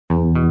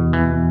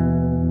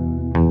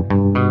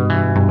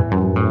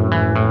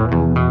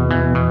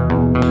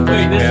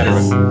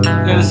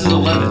wait, this is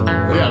 11.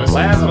 Yeah, this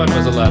Last one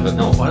was 11.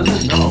 No, was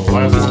it? no,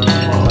 last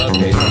one.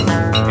 Okay.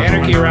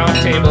 Anarchy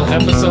Roundtable,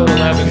 episode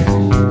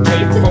 11,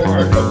 tape 4.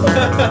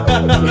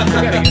 We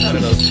gotta get one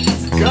of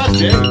those. God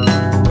damn it.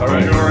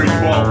 January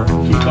 12th,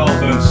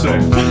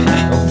 2006.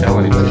 Don't tell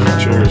anybody.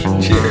 Cheers.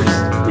 Cheers.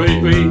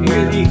 Wait,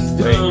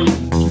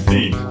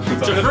 Deep.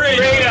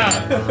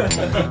 freedom!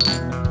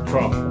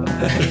 Trump.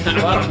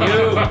 Fuck you.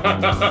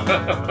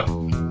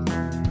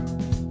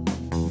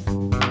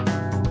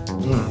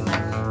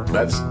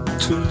 That's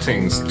two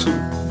things.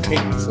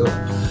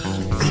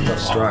 Oh, stuff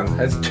strong.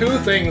 That's two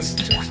things,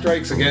 two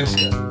strikes against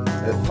you.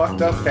 That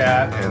fucked up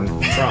hat and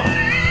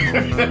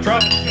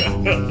Trump.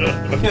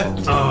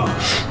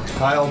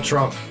 Kyle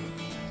Trump.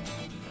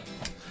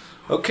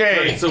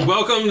 Okay. So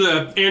welcome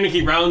to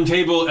Anarchy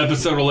Roundtable,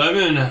 episode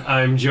 11.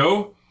 I'm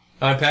Joe.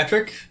 I'm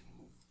Patrick.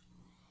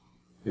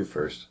 You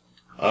first.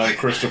 I'm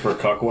Christopher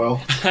Cuckwell.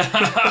 And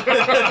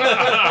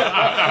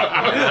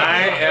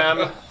I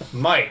am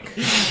Mike.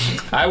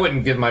 I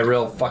wouldn't give my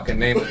real fucking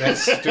name with that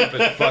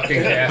stupid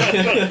fucking hat.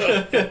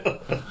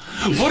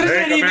 What does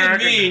that even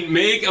mean?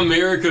 Make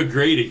America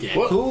great again.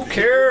 What? Who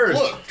cares?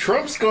 Look,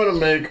 Trump's going to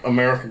make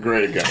America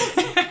great again.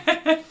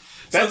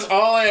 That's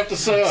all I have to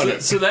say on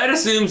it. So that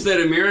assumes that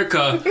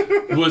America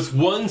was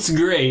once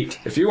great,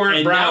 If you weren't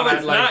and brown, now I'd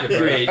it's like not it.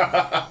 great,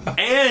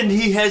 and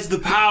he has the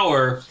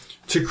power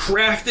to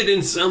craft it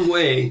in some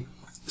way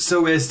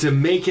so as to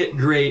make it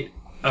great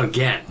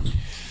again.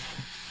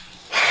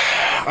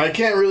 I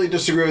can't really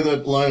disagree with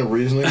that line of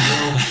reasoning,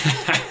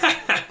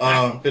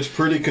 though. It's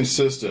pretty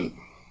consistent.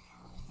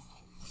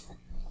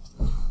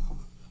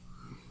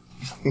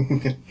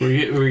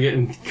 We're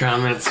getting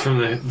comments from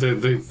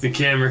the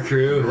camera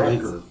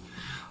crew.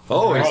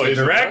 Oh, he's the he's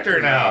the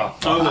director director now.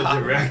 Oh, the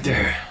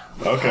director.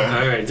 Okay.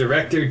 All right,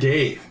 director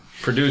Dave.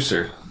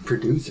 Producer.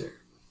 Producer.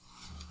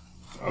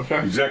 Okay.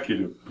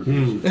 Executive.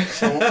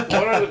 So, what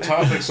are the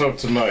topics of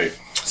tonight?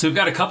 So we've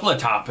got a couple of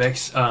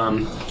topics.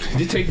 Did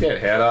you take that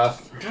hat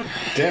off?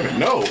 Damn it,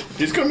 no.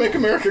 He's going to make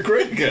America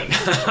great again.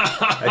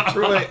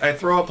 I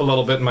throw up a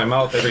little bit in my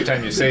mouth every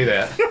time you say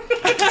that.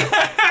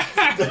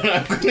 Then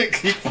I'm going to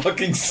keep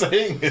fucking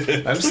saying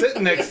it. I'm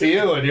sitting next to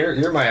you, and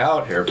you're my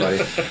out here, buddy.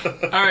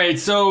 All right,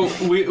 so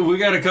we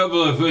got a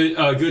couple of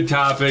good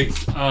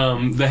topics.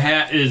 The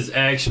hat is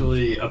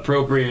actually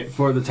appropriate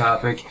for the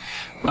topic.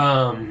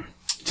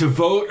 To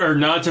vote or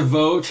not to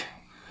vote,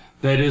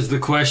 that is the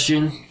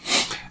question.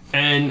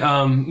 And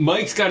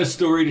Mike's got a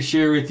story to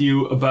share with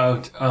you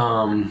about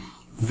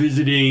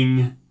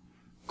visiting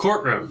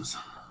courtrooms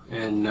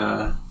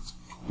and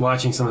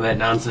watching some of that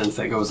nonsense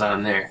that goes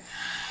on there.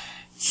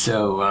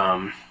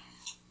 So,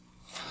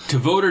 to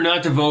vote or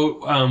not to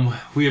vote,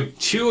 we have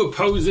two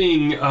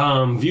opposing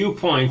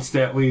viewpoints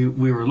that we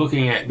were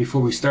looking at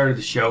before we started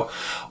the show.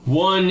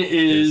 One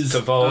is To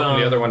vote,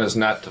 and the other one is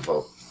not to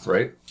vote,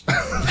 right?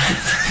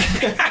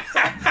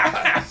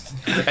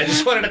 I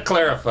just wanted to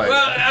clarify.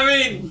 Well, I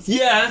mean,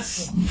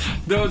 yes,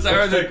 those are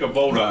Let's the. take a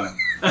vote on it.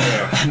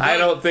 I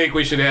don't think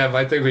we should have.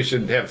 I think we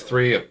should have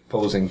three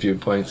opposing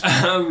viewpoints.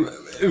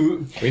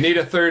 We need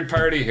a third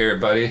party here,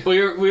 buddy. We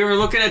were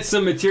looking at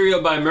some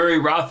material by Murray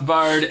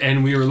Rothbard,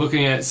 and we were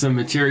looking at some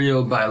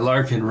material by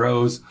Larkin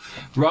Rose.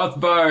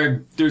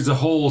 Rothbard, there's a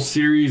whole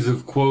series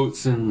of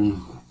quotes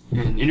and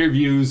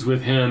interviews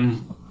with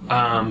him,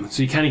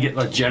 so you kind of get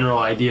a general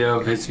idea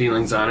of his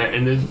feelings on it.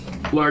 And then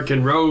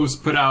Larkin Rose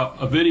put out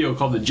a video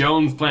called The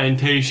Jones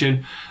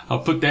Plantation. I'll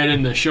put that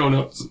in the show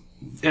notes.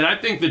 And I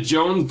think the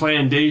Jones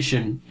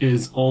Plantation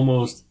is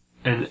almost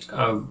an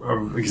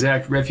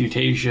exact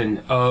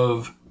refutation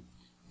of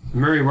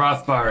Murray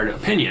Rothbard's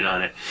opinion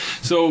on it.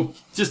 So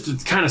just to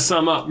kind of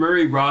sum up,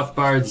 Murray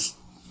Rothbard's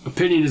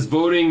opinion is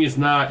voting is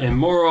not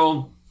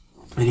immoral.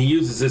 And he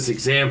uses this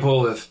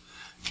example: if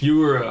you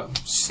were a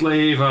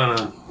slave on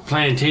a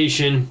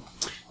plantation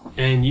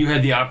and you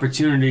had the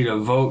opportunity to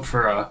vote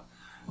for a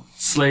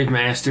slave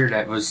master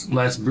that was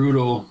less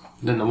brutal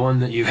than the one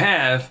that you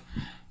have,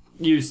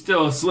 you're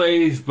still a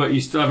slave, but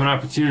you still have an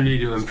opportunity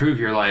to improve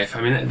your life.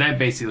 I mean, that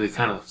basically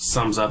kind of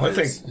sums up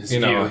his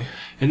view.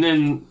 And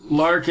then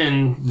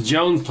Larkin, the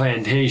Jones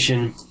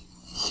Plantation,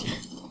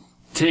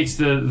 takes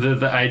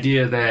the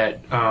idea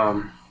that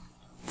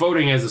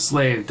voting as a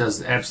slave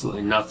does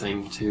absolutely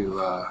nothing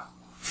to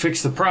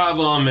fix the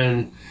problem,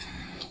 and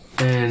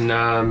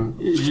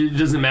it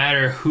doesn't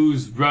matter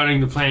who's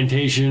running the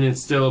plantation,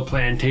 it's still a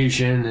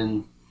plantation,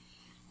 and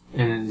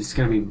it's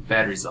going to be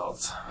bad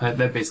results.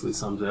 That basically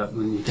sums it up.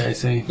 What do you guys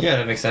say? Yeah,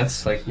 that makes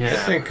sense. Like, Yeah. I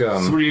think So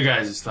what are you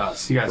guys'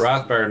 thoughts? You guys?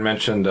 Rothbard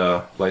mentioned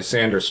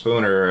Lysander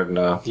Spooner, and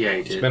Yeah, he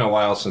it's did. been a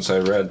while since I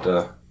read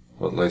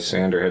what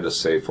Lysander had to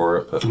say for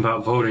it. But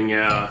About voting,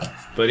 yeah.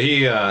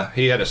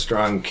 he had a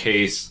strong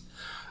case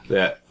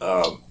that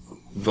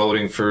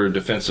voting for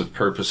defensive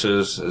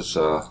purposes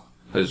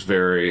is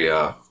very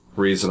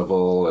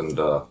reasonable and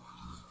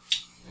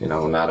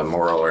not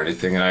immoral or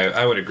anything. And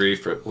I would agree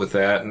with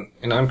that.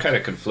 And I'm kind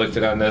of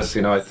conflicted on this.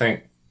 I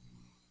think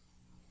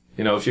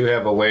if you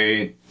have a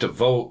way to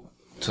vote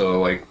to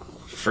like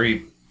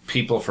free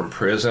people from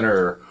prison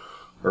or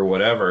or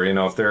whatever.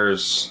 If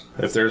there's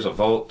a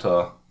vote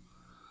to,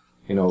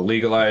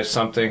 legalize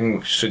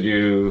something, should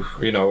you,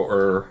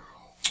 or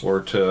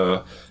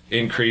to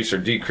increase or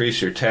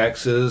decrease your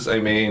taxes. I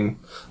mean,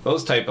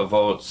 those type of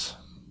votes,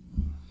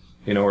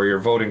 where you're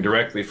voting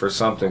directly for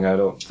something, I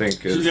don't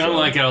think is... So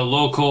like a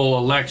local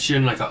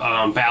election, like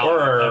a ballot.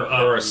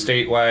 Or a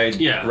statewide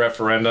yeah.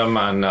 referendum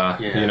on,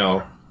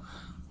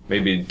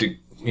 maybe,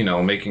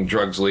 making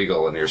drugs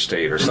legal in your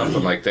state or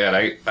something like that.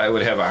 I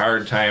would have a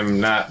hard time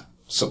not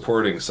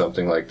supporting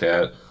something like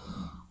that.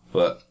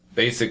 But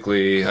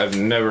basically, I've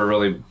never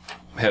really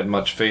had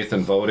much faith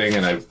in voting,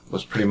 and I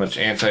was pretty much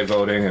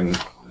anti-voting,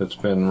 and it's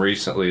been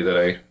recently that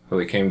I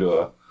really came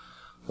to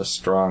a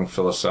strong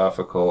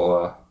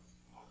philosophical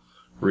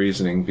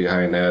reasoning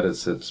behind that.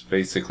 It's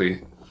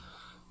basically,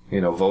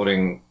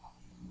 voting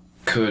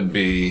could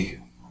be,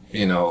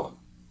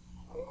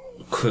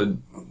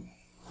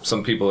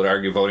 some people would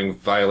argue voting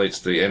violates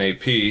the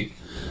NAP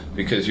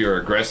because you're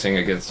aggressing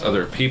against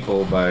other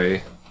people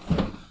by,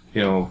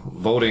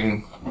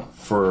 voting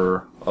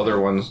for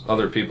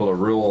other people to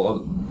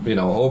rule,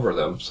 over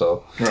them.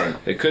 So Right.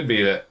 it could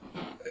be that,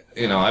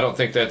 I don't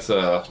think that's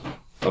a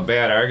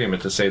bad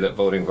argument to say that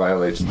voting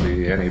violates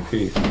the NAP,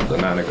 the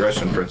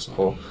non-aggression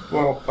principle.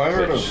 Well, I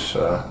heard which,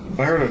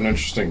 I heard an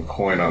interesting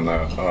point on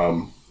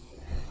that.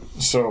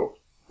 So,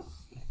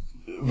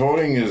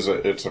 voting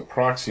it's a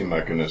proxy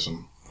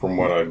mechanism, from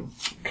what I'm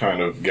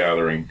kind of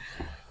gathering.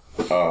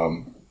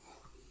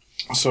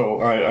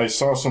 So I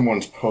saw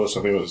someone's post.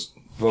 I think it was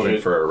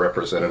voting for a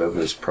representative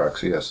is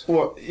proxy, yes.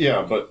 Well,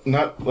 yeah, but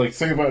not like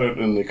think about it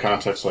in the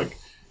context like,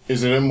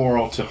 is it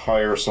immoral to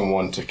hire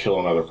someone to kill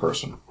another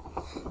person?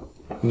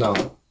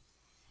 No.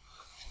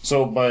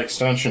 So, by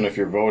extension, if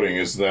you're voting,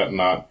 is that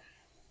not,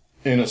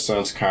 in a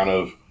sense, kind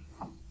of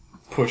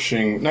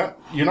pushing...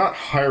 You're not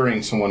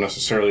hiring someone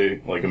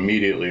necessarily, like,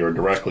 immediately or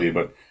directly,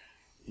 but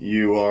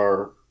you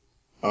are...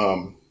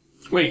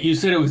 Wait, you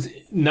said it was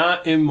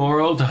not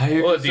immoral to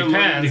hire Well, it someone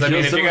depends. to I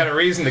mean, kill if you got a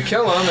reason to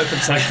kill them, if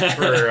it's like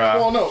for...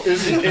 well, no,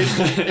 is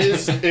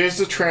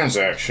the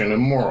transaction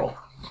immoral?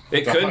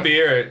 it could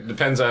be, or it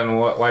depends on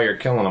why you're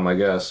killing them, I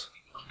guess.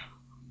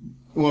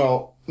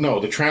 Well... No,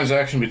 the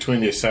transaction between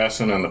the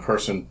assassin and the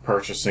person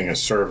purchasing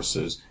his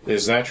services,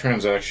 is that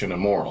transaction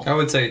immoral? I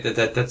would say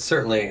that's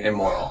certainly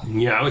immoral.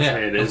 Yeah, I would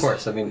say it is. Of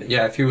course. I mean,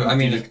 yeah,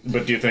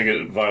 But do you think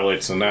it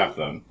violates the NAP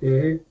then?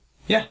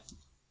 yeah.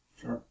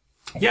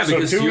 Yeah, So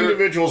because two you're...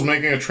 individuals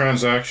making a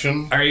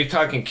transaction... Are you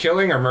talking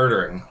killing or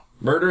murdering?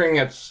 Murdering,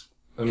 it's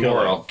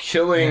immoral.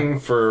 Killing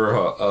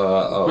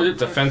for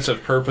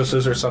defensive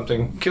purposes or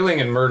something.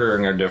 Killing and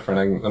murdering are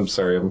different. I'm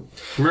sorry. I'm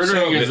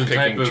Murdering is a nitpicking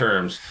type of...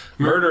 terms.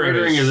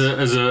 Murdering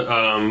is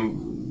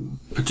a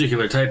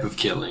particular type of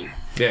killing.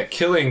 Yeah,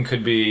 killing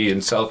could be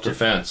in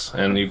self-defense,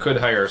 and you could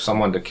hire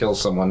someone to kill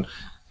someone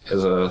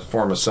as a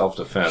form of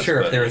self-defense. Sure,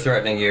 but, if they were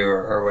threatening you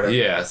or whatever.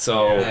 Yeah,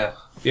 so...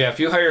 Yeah,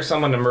 if you hire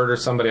someone to murder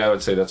somebody, I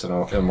would say that's an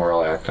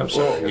immoral act. I'm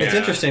sorry. It's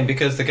interesting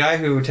because the guy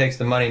who takes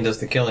the money and does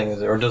the killing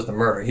or does the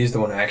murder, he's the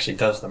one who actually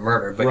does the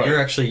murder. But Right. you're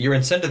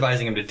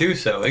incentivizing him to do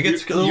so. It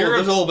gets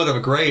there's a little bit of a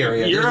gray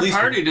area. You're There's a at least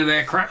party to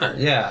that crime.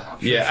 Yeah.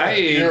 Yeah,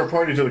 You're a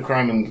party to the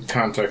crime in the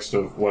context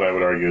of what I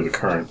would argue the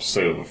current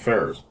state of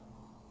affairs.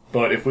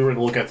 But if we were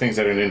to look at things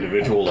at an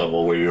individual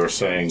level, where you are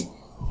saying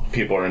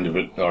people are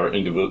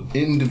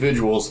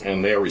individuals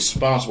and they are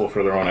responsible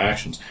for their own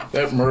actions,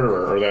 that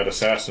murderer or that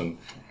assassin...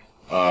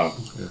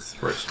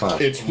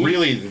 it's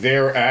really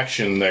their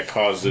action that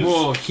causes...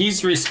 Well,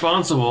 he's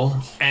responsible,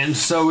 and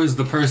so is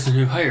the person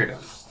who hired him.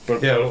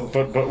 But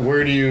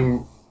where do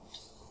you...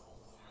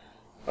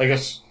 I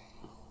guess...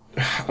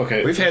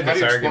 Okay. We've had how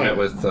this do you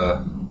argument explain it?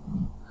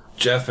 with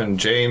Jeff and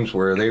James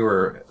where they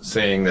were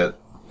saying that,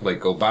 like,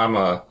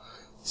 Obama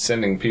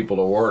sending people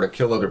to war to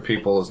kill other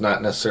people is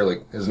not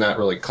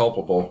really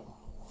culpable.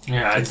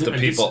 Yeah, It's the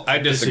people. I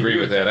disagree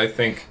with that. I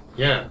think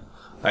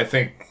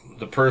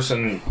the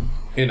person...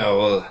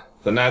 the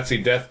Nazi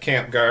death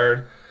camp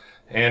guard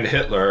and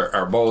Hitler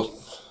are both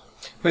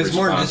But it's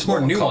more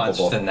nuanced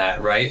culpable. than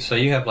that, right? So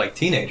you have like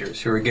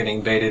teenagers who are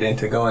getting baited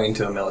into going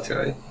into a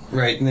military,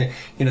 right? And they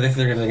think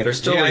they're going to get They're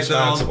still GI Bill,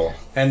 responsible.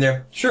 and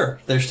they're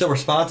still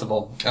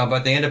responsible,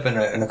 but they end up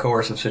in a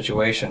coercive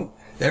situation.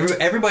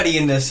 Everybody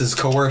in this is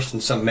coerced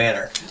in some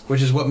manner,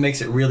 which is what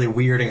makes it really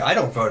weird. And I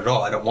don't vote at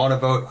all. I don't want to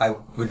vote. I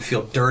would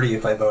feel dirty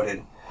if I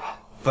voted,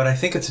 but I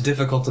think it's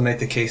difficult to make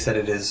the case that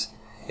it is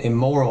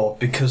immoral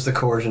because the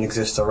coercion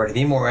exists already.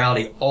 The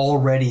immorality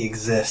already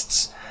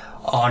exists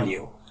on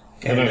you.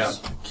 And,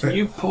 Can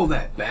you pull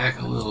that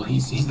back a little?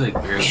 He's like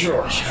barely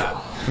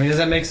shot. I mean, does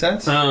that make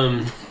sense?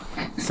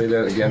 Say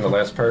that again, the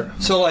last part.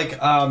 So, like,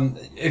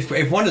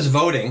 if one is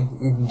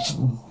voting,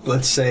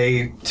 let's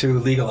say to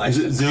legalize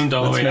it, Zoomed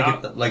all the way make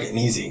out. it like an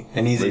easy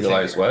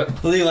Legalize thing.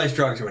 what? Legalize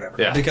drugs or whatever.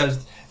 Yeah.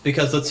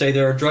 Because let's say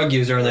they're a drug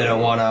user and they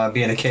don't want to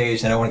be in a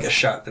cage, they don't want to get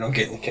shot, they don't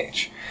get in the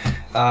cage.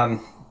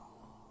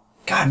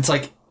 God, it's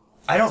like,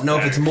 I don't know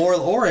if it's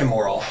moral or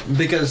immoral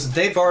because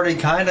they've already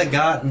kind of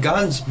got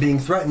guns being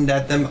threatened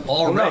at them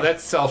already. Well, no,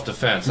 that's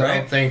self-defense.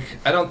 Right.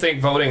 I don't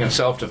think voting in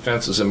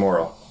self-defense is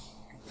immoral.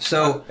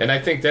 So, And I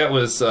think that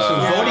was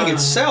voting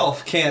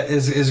itself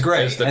is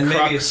great. is the and maybe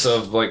crux it's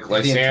of like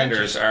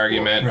Lysander's intention.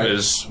 argument Right.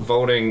 is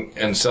voting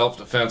in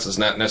self-defense is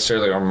not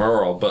necessarily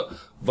immoral, but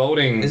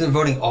voting. Isn't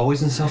voting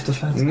always in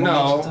self-defense? Most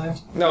of the time?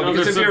 No,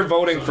 because there's if you're some-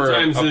 voting for a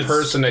sometimes it's-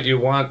 person that you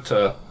want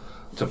to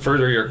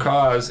further your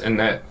cause, and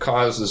that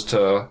cause is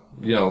to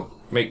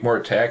make more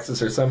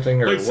taxes or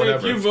something or Like, say if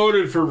whatever. you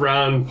voted for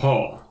Ron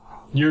Paul,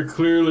 you're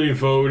clearly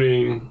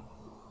voting.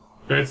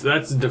 That's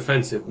a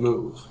defensive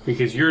move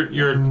because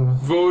you're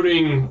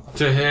voting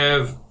to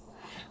have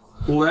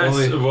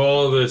less of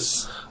all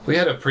this We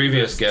had a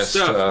previous guest.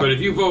 stuff. But if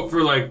you vote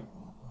for like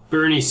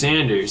Bernie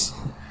Sanders,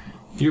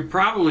 you're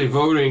probably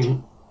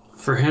voting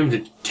for him to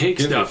take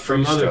Give you stuff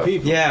from free other stuff.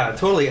 people. Yeah,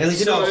 totally. And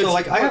So it's-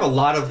 like I have a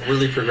lot of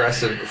really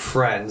progressive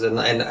friends, and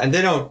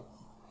they don't.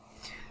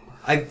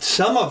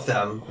 Some of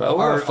them Well,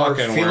 we're are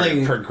fucking word,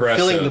 feeling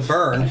progressive. the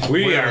burn.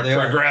 we wherever are they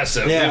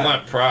progressive. Yeah. We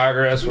want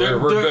progress. We're They're-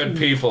 good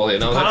people.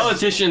 That's-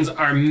 Politicians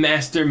are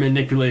master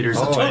manipulators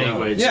of I know.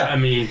 language. Yeah. I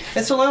mean,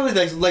 And so a lot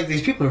of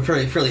these people are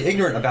fairly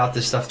ignorant about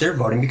this stuff. They're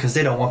voting because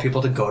they don't want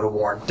people to go to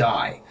war and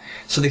die.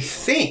 So they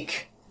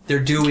think they're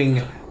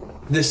doing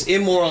this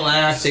immoral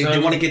act. They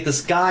want to get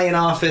this guy in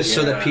office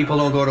so that Yeah. people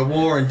don't go to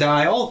war and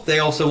die. They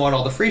also want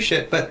all the free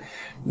shit, but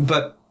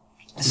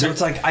so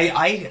it's like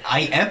I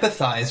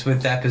empathize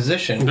with that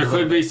position. there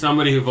could be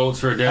somebody who votes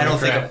for a don't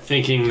think Democrat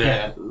thinking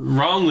that,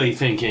 wrongly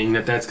thinking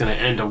that that's going to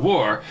end a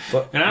war.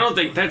 And I don't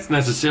think that's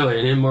necessarily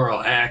an immoral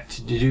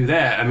act to do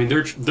that. I mean,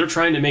 they're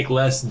trying to make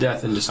less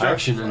death and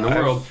destruction in the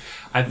world.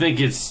 I think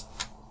it's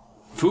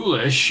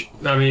foolish.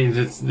 I mean,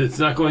 it's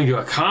not going to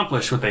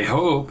accomplish what they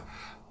hope,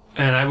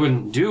 and I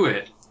wouldn't do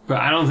it. But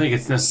I don't think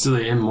it's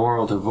necessarily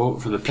immoral to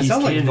vote for the peace It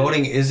sounds like candidate.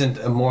 voting isn't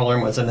immoral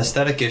or it's an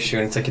aesthetic issue,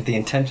 and it's like the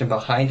intention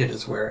behind it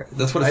is where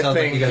that's what it I sounds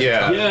think, like. You guys yeah.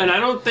 are talking Yeah, and I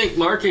don't think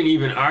Larkin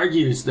even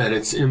argues that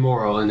it's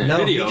immoral in that No,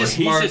 video. he's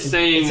He's just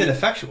saying it's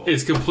ineffectual.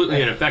 it's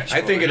completely ineffectual.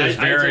 I think it And is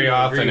I very tend to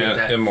often agree with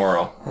that.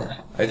 immoral.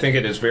 I think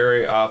it is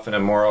very often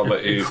immoral,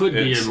 but It could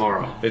be it's-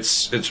 immoral.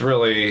 It's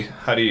really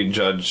how do you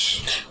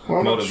judge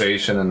Well,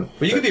 motivation and.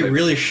 But you could be a that type-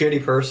 really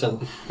shitty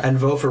person and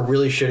vote for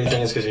really shitty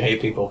things because you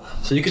hate people.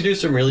 So you could do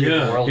some really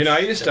Yeah. immoral. I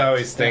used to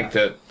always think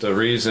that the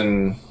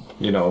reason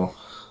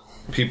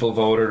people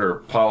voted or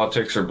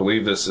politics or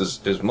believe this is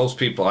most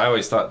people. I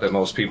always thought that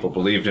most people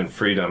believed in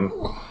freedom.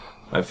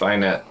 I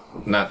find that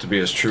not to be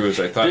as true as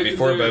I thought They're-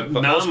 before. they're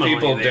But most nominally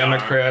people, they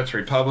Democrats,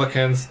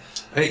 Republicans,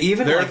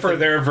 Even they're like for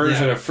their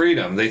version yeah. of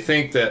freedom. They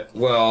think that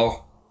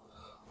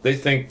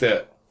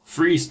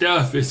Free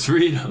stuff is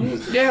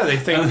freedom. yeah, they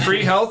think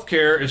free health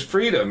care is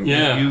freedom.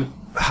 Yeah.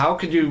 How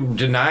could you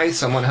deny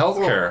someone health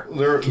care?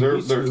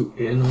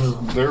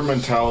 Their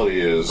mentality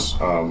is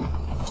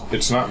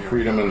it's not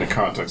freedom in the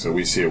context that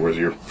we see it, where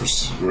you're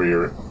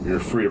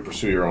free to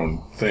pursue your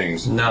own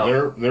things.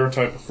 No. Their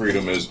type of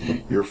freedom is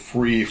you're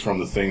free from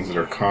the things that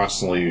are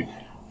constantly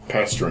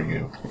pestering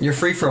you. You're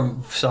free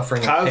from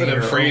suffering. and pain Positive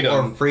or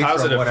freedom. free from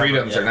Positive whatever,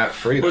 freedoms yeah. are not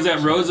freedom. Was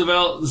that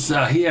Roosevelt?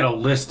 He had a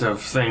list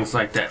of things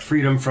like that.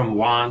 Freedom from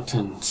want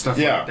and stuff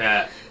Yeah. like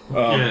that.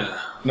 Yeah.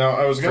 Now,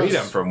 I was going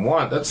Freedom from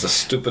want? That's the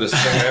stupidest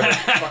thing I ever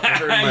fucking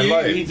heard in my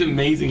life. He's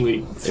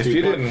amazingly If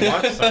you didn't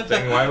want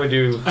something, why would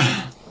you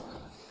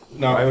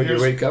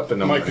here's wake up in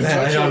the my morning?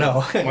 contention? I don't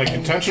know. My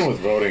contention with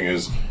voting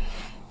is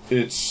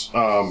it's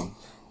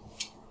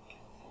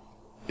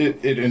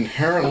it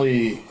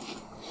inherently,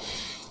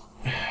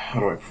 how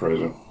do I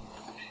phrase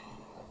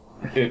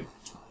it? It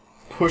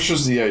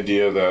pushes the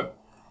idea that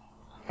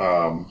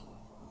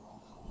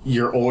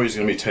you're always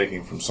going to be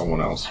taking from someone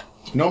else.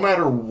 No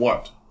matter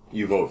what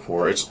you vote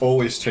for, it's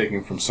always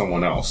taking from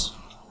someone else.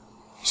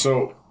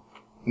 So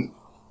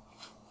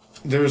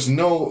there's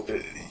no,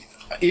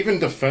 even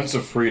defense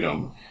of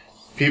freedom,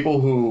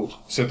 people who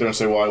sit there and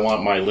say, well, I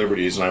want my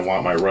liberties and I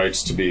want my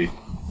rights to be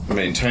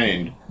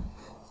maintained,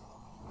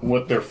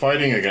 what they're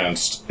fighting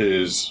against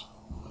is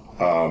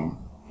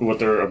what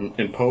they're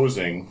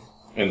imposing,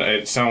 and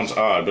it sounds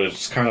odd, but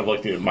it's kind of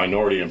like the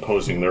minority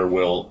imposing their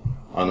will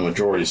on the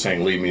majority,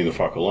 saying, leave me the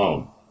fuck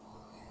alone.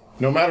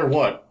 No matter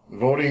what,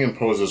 voting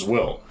imposes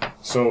will.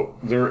 So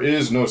there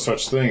is no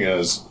such thing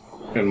as,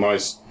 in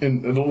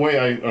the way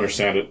I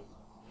understand it,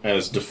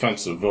 as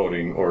defensive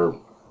voting or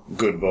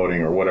good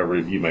voting or whatever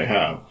you may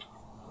have.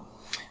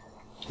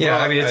 Yeah,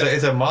 Well, I mean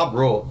it's a mob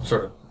rule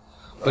sort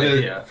of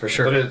idea for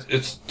sure. But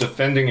it's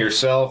defending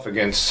yourself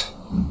against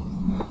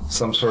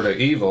some sort of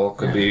evil.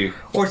 Could be.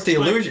 or it's the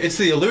illusion. It's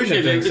the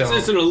illusion thing.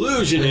 It's an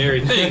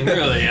illusionary thing,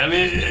 really.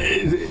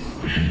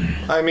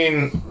 I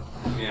mean,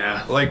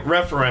 Yeah. like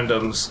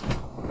referendums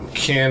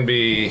can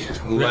be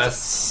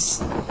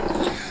less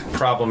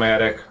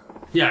problematic.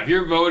 Yeah, if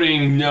you're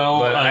voting no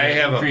But on I an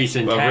have increase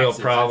in a taxes, real that's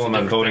problem on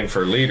different voting thing.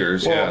 for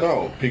leaders. Well, yeah.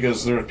 no,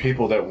 because there are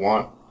people that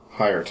want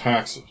higher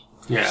taxes.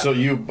 Yeah. So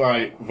you,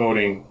 by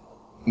voting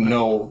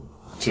no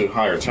to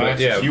higher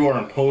taxes, yeah. you are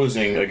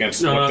imposing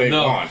against what No, they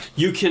no. want.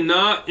 You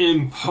cannot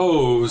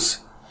impose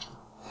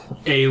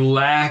a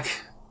lack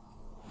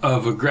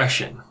of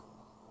aggression.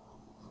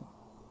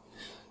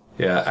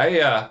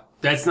 Yeah,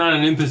 That's not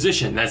an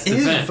imposition. That's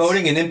Is defense.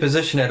 voting an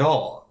imposition at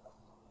all?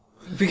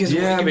 Because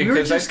Yeah, we were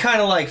because just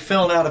kind of like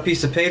filling out a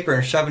piece of paper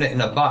and shoving it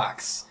in a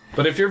box.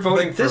 But if you're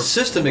voting Like, for this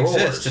system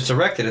exists. It's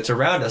erected. It's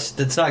around us.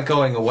 It's not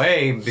going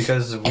away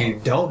because we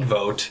don't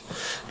vote.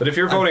 But if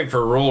you're voting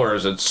for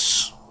rulers,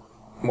 it's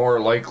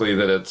more likely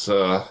that it's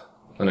an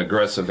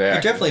aggressive You're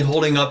act. definitely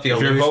holding up the If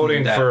you're illusion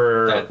voting that-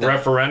 for that-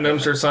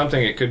 referendums or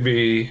something, it could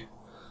be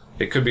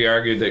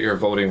argued that you're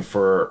voting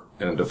for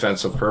in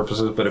defensive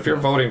purposes. But if you're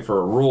voting for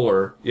a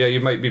ruler, yeah, you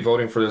might be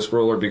voting for this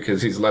ruler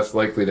because he's less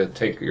likely to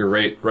take your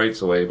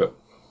rights away. But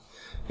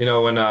you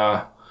know, when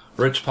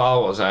Rich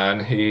Paul was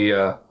on, he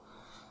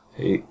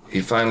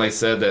finally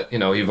said that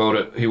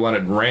he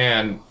wanted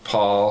Rand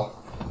Paul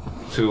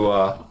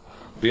to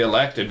be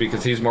elected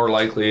because he's more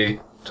likely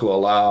to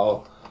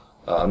allow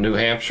New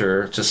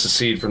Hampshire to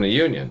secede from the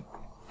Union.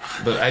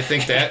 But I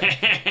think that,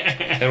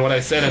 and what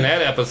I said in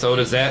that episode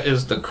is that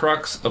is the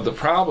crux of the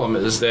problem,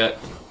 is that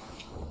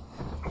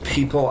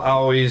people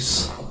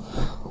always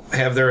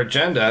have their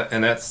agenda,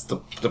 and that's the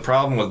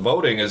problem with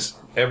voting is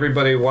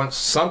everybody wants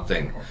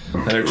something,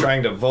 and they're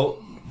trying to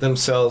vote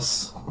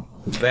themselves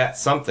that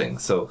something.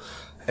 So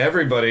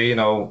everybody,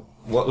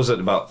 what was it,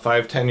 about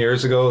 5-10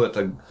 years ago,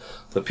 that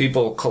the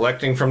people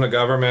collecting from the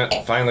government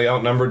finally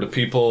outnumbered the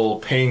people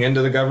paying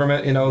into the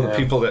government, the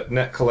people that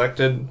net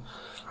collected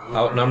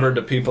outnumbered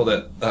the people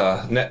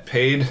that net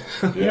paid.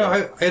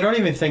 I don't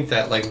even think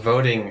that like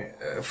voting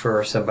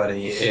for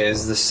somebody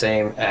is the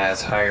same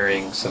as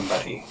hiring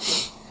somebody.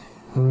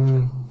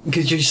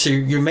 Because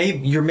you're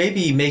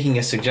maybe making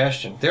a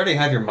suggestion. They already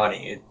have your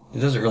money. It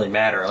doesn't really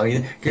matter. I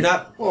mean, you're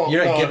not giving.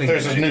 If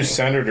there's them a new anything.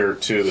 senator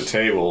to the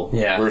table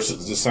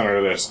versus the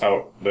senator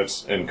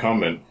that's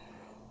incumbent.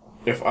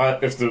 If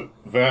the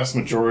vast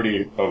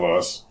majority of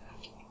us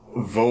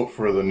vote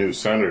for the new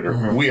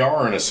senator, we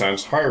are in a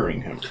sense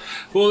hiring him.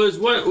 Well, there's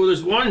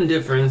one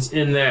difference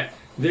in that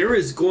there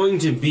is going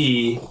to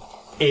be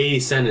a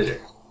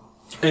senator,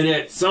 and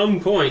at some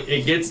point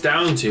it gets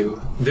down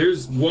to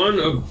there's one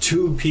of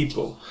two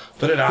people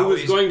But it who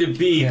always is going to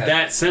be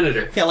that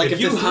senator. Yeah, like if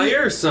if you the three-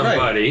 hire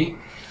somebody.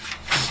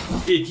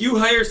 If you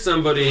hire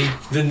somebody,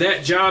 then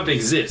that job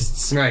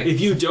exists. Right.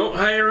 If you don't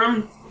hire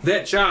them,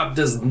 that job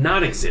does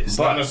not exist.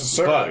 Not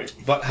necessarily.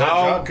 but that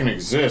how- job can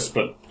exist,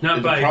 but not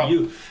the by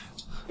you.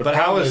 The But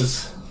how problem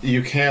is-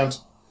 you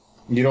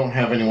don't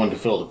have anyone to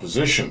fill the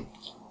position.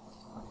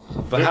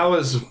 But how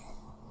is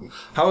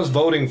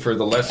voting for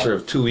the lesser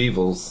of two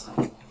evils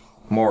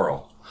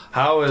moral?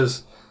 How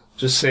is,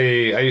 just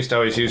say, I used to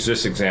always use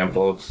this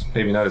example, it's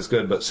maybe not as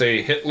good, but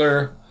say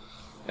Hitler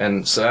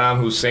and Saddam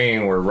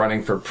Hussein were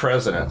running for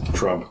president.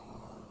 Trump.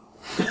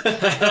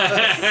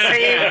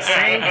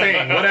 Same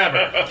thing,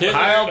 whatever.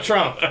 Heil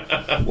Trump,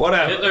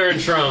 whatever. Hitler and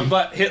Trump.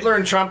 But Hitler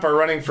and Trump are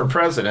running for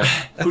president.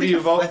 Who do you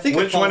vote? I think it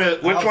Which one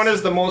falls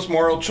is the most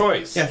moral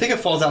choice? Yeah, I think it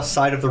falls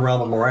outside of the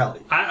realm of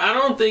morality. I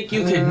don't think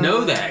you can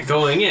know that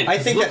going in. I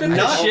think Look that at the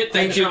not- shit that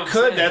think you Trump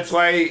could. says. That's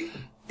why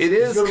it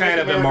is kind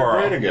of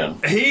immoral. Right again.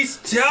 He's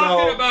talking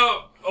So-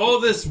 about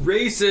all this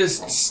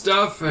racist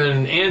stuff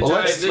and anti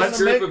let's this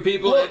group of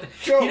people.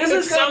 He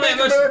doesn't sound that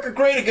much. America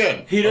great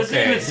again. He doesn't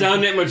Okay. even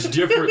sound that much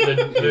different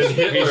than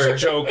Hitler.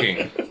 He's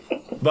joking.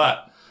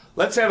 But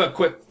let's have a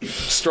quick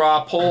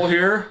straw poll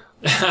here.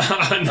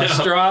 A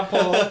straw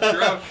poll.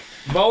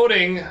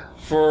 Voting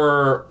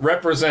for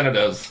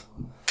representatives,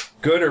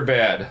 good or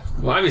bad?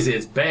 Well, obviously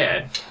it's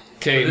bad.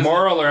 Okay, But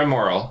moral or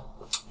immoral?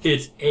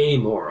 It's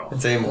amoral.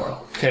 It's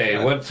amoral.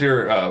 Okay, what's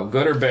your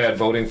good or bad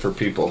voting for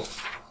people?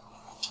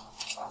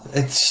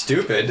 It's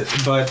stupid,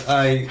 but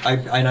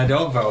I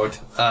don't vote.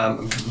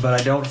 But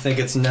I don't think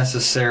it's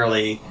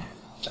necessarily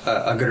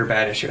a good or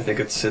bad issue. I think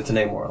it's an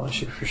amoral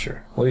issue for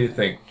sure. What do you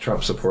think,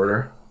 Trump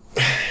supporter?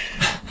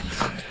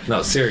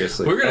 No,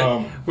 seriously. We're gonna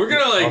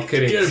all like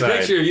kidding get a aside.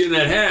 picture of you in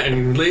that hat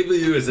and label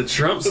you as a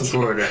Trump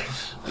supporter.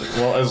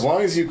 Well, as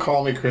long as you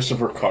call me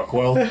Christopher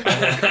Cockwell,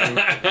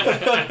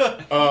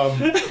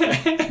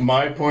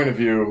 my point of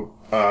view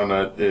on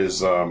it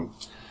is,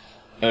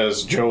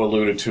 as Joe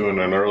alluded to in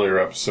an earlier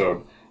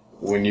episode,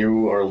 when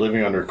you are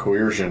living under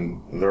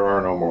coercion, there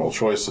are no moral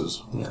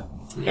choices. Yeah.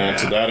 And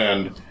to that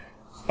end,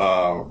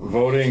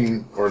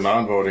 voting or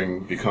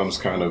non-voting becomes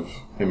kind of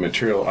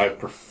immaterial. I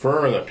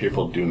prefer that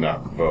people do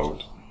not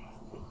vote,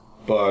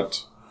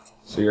 but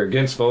So you're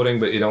against voting,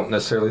 but you don't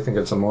necessarily think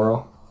it's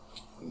immoral?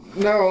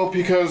 no,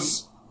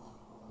 because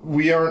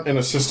we aren't in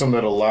a system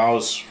that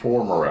allows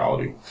for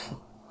morality.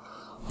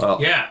 Well,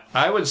 Yeah.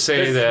 I would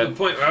say That's the that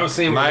point I was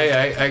saying.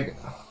 I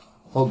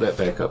hold that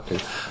back up, too.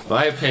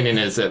 My opinion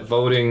is that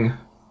voting,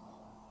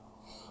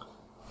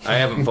 I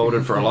haven't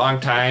voted for a long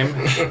time,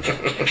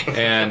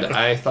 and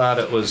I thought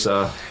it was,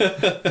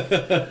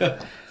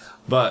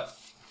 but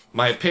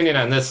my opinion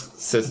on this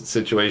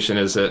situation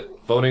is that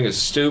voting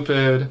is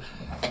stupid,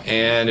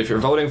 and if you're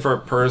voting for a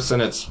person,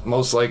 it's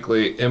most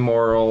likely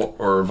immoral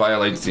or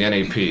violates the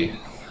NAP.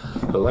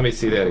 But let me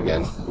see that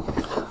again.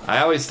 I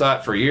always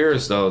thought for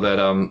years, though, that,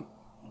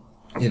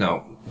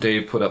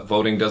 Dave put up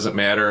voting doesn't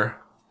matter.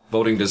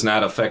 Voting does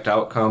not affect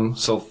outcome.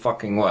 So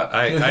fucking what?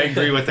 I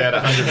agree with that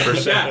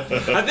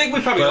 100%. I think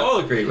we probably all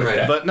agree with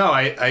that. But no,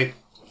 I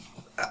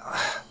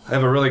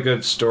have a really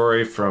good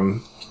story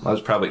from, I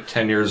was probably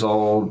 10 years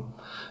old,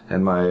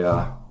 and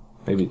my,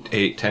 maybe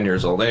 10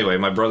 years old. Anyway,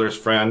 my brother's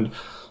friend,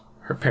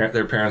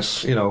 their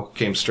parents,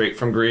 came straight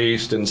from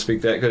Greece, didn't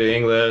speak that good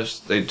English.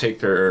 They'd take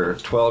their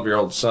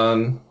 12-year-old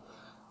son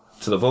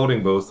to the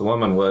voting booth, the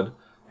woman would,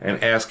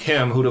 and ask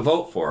him who to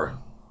vote for.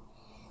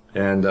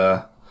 And,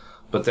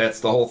 but that's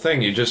the whole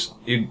thing.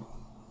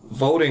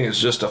 Voting is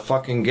just a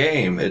fucking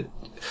game.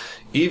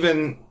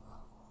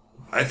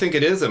 I think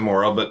it is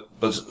immoral, but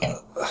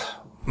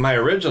my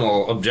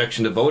original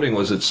objection to voting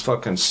was it's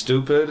fucking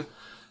stupid.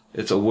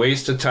 It's a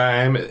waste of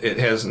time. It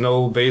has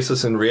no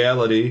basis in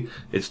reality.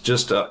 It's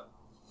just a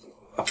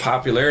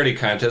popularity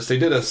contest. They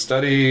did a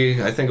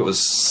study, I think it was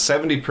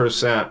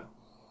 70%.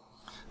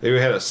 They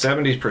had a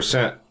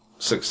 70%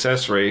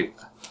 success rate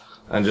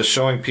on just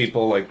showing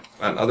people, like,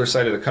 on the other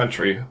side of the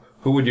country,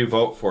 who would you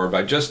vote for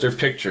by just their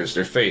pictures,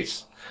 their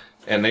face.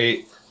 And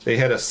they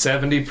had a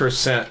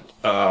 70%,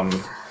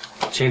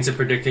 chance of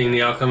predicting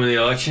the outcome of the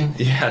election?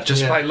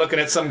 just by looking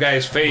at some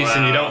guy's face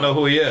and you don't know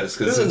who he is.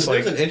 Because There's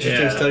an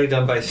interesting study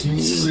done by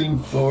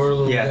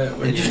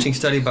interesting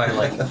study by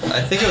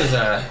I think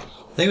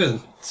it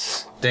was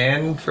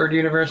Stanford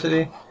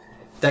University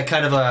that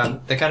kind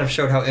of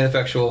showed how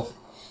ineffectual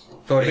I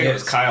voting think it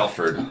is. was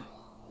Kyleford.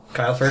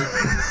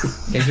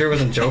 Kyleford? You sure it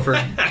wasn't Joford?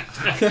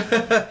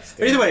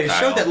 Either way, it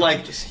showed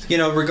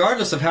that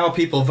regardless of how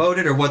people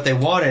voted or what they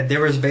wanted,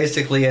 there was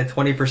basically a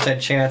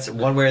 20% chance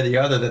one way or the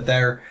other that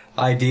their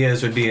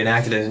ideas would be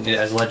enacted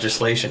as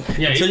legislation.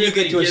 Yeah, until you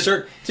get to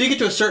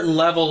a certain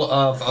level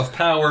of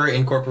power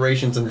in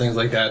corporations and things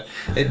like that,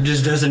 it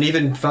just doesn't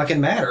even fucking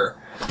matter.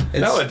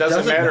 It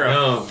doesn't matter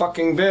a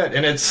fucking bit,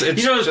 and it's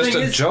just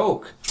a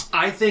joke.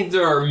 I think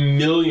there are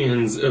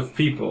millions of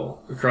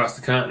people across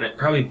the continent,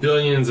 probably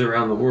billions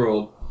around the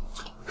world,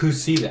 who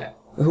see that.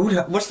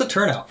 What's the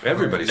turnout?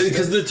 Everybody's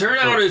Because the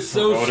turnout is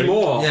so voting?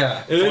 small.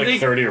 Yeah. And I Like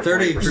think 30 or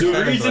 40%.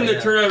 the reason the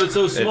turnout is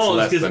so small is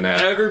less because than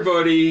that.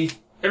 everybody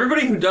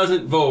who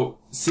doesn't vote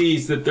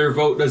sees that their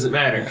vote doesn't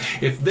matter.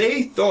 If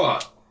they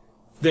thought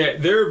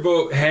that their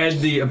vote had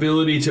the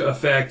ability to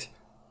affect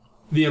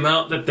the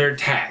amount that they're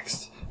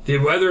taxed,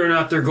 whether or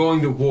not they're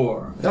going to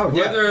war,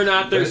 whether or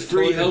not there's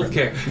free health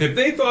care. If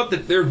they thought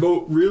that their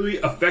vote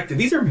really affected,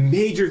 these are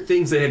major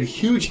things that have a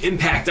huge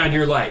impact on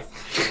your life.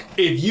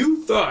 If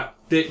you thought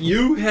that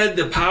you had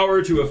the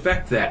power to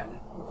affect that,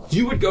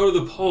 you would go to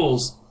the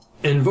polls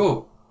and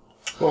vote.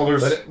 Well,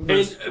 there's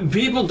And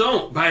people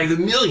don't by the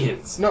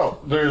millions.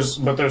 there's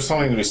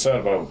something to be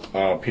said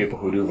about people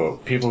who do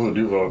vote. People who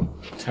do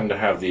vote tend to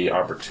have the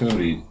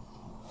opportunity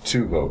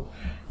to vote.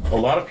 A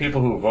lot of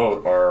people who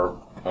vote are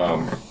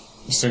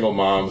single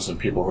moms and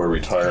people who are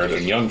retired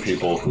and young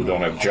people who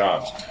don't have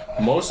jobs.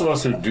 Most of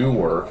us who do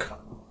work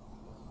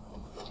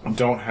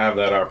don't have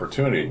that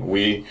opportunity.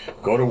 We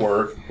go to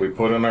work, we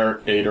put in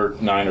our 8 or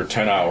 9 or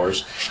 10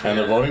 hours, and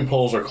the voting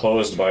polls are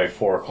closed by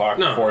 4 o'clock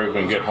before we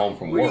even get home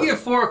from work. We get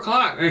 4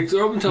 o'clock. It's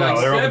open until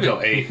No, they're 7. open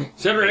till 8.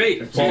 7 or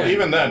 8. Well,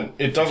 even then,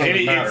 it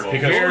doesn't matter It's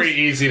because very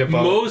easy to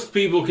vote. Most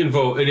people can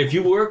vote, and if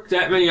you work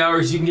that many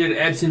hours, you can get an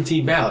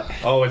absentee ballot.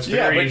 Oh, it's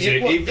very but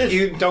easy.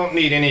 You don't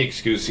need any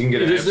excuse. You can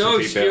get an There's no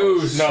absentee ballot.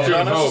 excuse No, to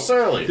not vote.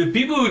 necessarily. The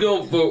people who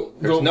don't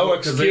vote, There's no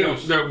vote 'cause they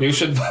excuse. don't- You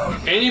should vote.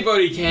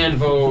 Anybody can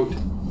vote.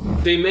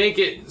 They make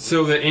it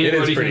so that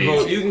anybody can pretty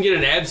vote. easy. You can get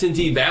an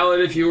absentee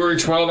ballot if you work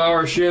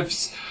 12-hour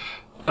shifts.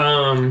 You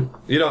don't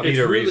need It's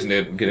a really- reason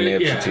to get an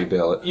absentee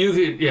ballot. You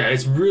could,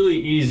 it's really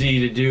easy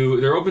to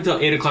do. They're open till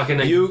 8 o'clock at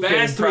night. You The can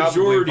vast probably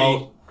majority.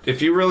 vote.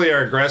 If you really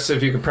are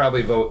aggressive, you could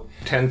probably vote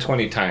 10,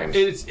 20 times.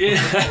 It's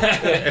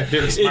If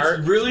you're smart.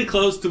 it's really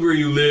close to where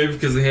you live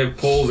because they have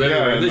polls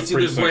everywhere. and Unless the you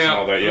live precincts way and out,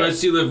 all that, yeah.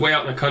 unless you live way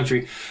out in the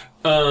country.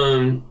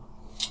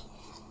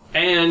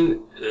 And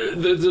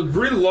there's a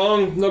really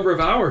long number of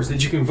hours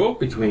that you can vote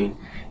between.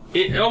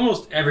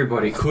 Almost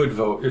everybody could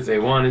vote if they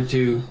wanted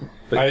to.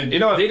 You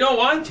know what? They don't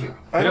want to.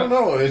 I don't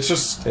know. It's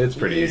just It's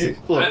pretty easy.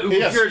 Look,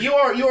 yes, you're-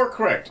 you are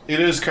correct.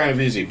 It is kind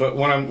of easy. But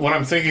what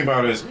I'm thinking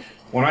about is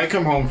when I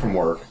come home from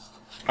work,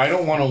 I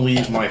don't want to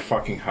leave my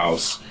fucking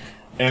house.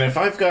 And if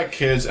I've got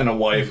kids and a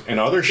wife and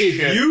other shit,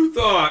 If you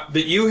thought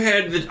that you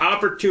had the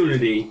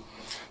opportunity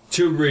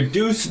to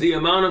reduce the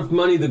amount of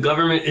money the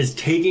government is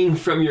taking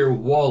from your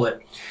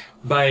wallet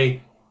by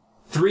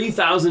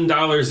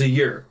 $3,000 a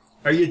year,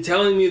 are you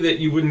telling me that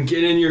you wouldn't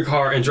get in your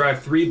car and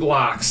drive 3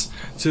 blocks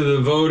to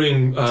the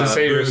voting To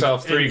save booth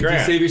yourself $3 and grand.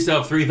 To save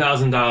yourself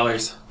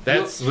 $3,000.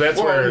 That's Well,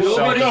 where nobody- no,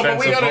 but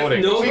self-defensive we gotta-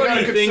 voting. no- we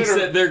Nobody gotta thinks consider-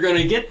 that they're going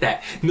to get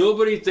that.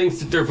 Nobody thinks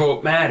that their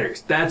vote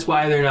matters. That's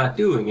why they're not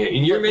doing it.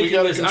 And you're But we making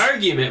gotta this cons-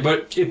 argument,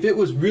 but if it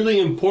was really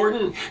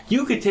important,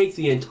 you could take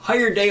the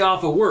entire day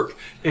off of work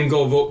and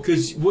go vote.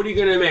 Because what are you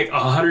going to make?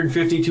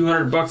 $150,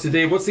 $200 a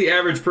day? What's the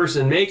average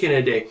person making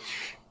a day?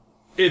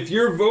 If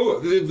your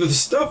vote, the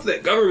stuff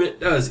that government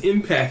does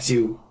impacts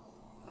you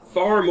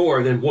far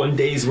more than 1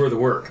 day's worth of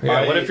work.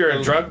 Yeah, what if you're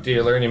a drug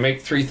dealer and you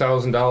make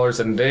 $3,000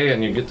 a day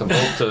and you get the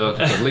vote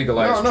to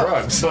legalize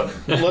drugs? But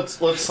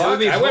let's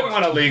I wouldn't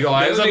want to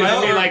legalize them.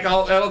 I'd be like,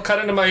 that'll cut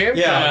into my income.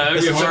 Yeah,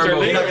 that'd be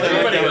horrible. You're not going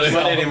to make that much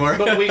money anymore.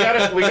 But we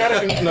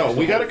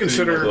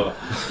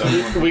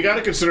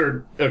gotta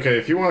consider. Okay,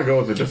 if you want to go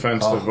with the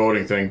defense of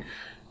voting thing,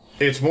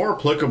 it's more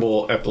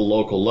applicable at the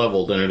local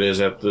level than it is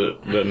at the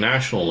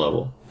national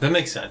level. That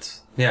makes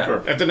sense.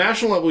 Yeah. At the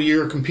national level,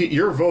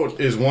 your vote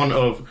is one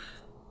of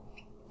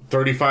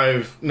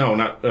 35. No,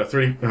 not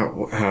 30.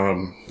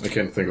 I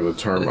can't think of the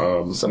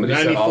term. Somebody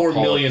said all 94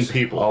 million politics-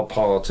 people. All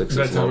politics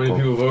That's is how many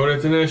local. people vote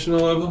at the national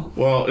level?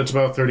 Well, it's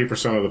about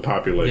 30% of the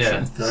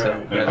population. Yeah. So,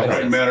 And that makes it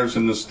sense. matters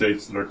in the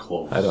states that are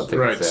close. I don't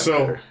think Right. it's that So,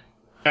 better.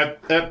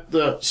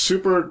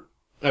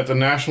 at the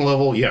national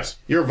level, yes,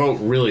 your vote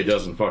really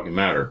doesn't fucking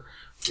matter.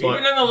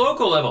 Even on the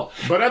local level.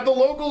 But at the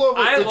local level,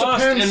 I it lost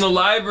depends. in the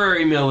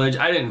library millage.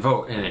 I didn't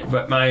vote in it,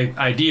 but my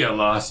idea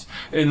lost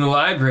in the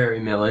library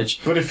millage.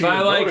 But if you by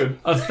had like voted.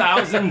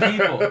 1,000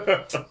 people.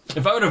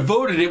 If I would have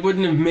voted, it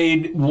wouldn't have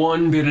made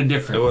one bit of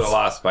difference. It would have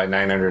lost by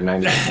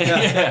 990.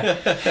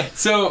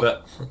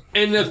 So,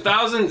 in the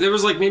thousand, there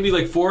was like maybe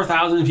like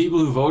 4,000 people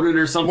who voted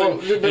or something, Well,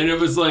 but- and it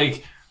was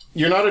like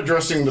You're not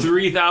addressing the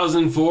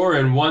 3,000 for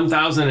and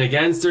 1,000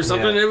 against or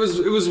something. Yeah.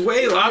 It was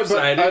way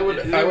lopsided. I would-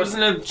 There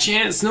wasn't a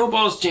chance,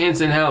 snowball's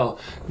chance in hell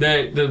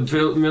that the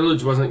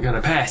millage wasn't going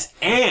to pass.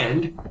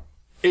 And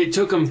it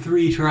took them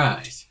 3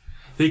 tries.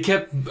 They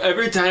kept,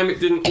 every time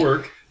it didn't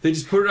work, they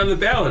just put it on the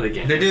ballot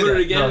again. They do put that.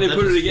 it again, No, they that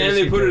put it is- again,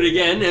 they they put it do.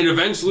 again, and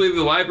eventually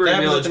the library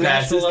That happens millage at the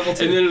national passes, level,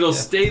 too. and then it'll Yeah.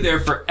 stay there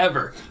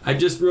forever. I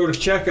just wrote a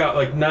check out,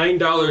 like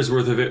 $9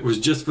 worth of it was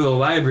just for the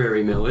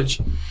library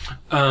millage.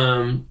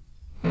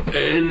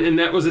 And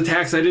that was a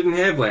tax I didn't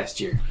have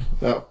last year.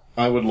 Now,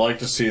 I would like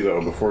to see,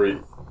 though, before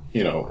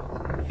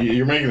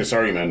you're making this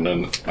argument,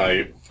 and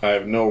I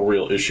have no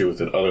real issue with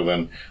it other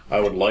than I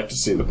would like to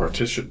see the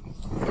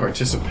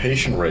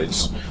participation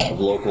rates of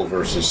local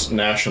versus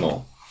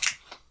national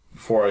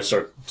before I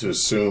start to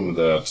assume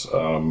that.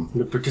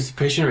 The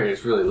participation rate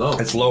is really low.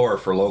 It's lower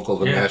for local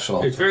than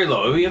national. It's very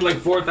low. We had like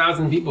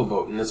 4,000 people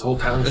vote in this whole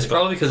town. It's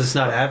probably because it's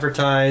not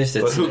advertised.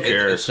 It's, who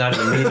cares? It's not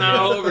in the media. not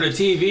all over the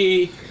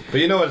TV. But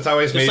you know what? It's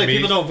always Just made like me.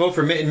 people don't vote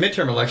for in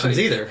midterm elections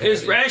either.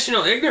 It's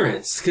rational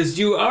ignorance because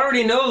you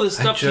already know this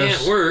stuff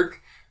can't work.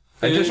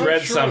 I just I'm not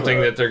read sure something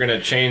about it. that they're going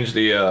to change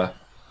the.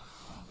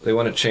 They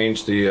want to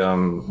change the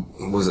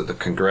was it the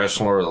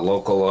congressional or the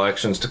local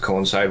elections to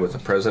coincide with the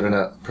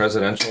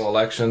presidential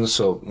elections,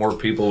 so more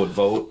people would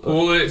vote.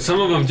 Well,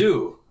 some of them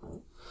do.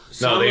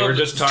 No, they Some were of-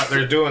 just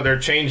they're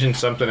changing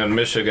something in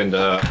Michigan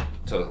to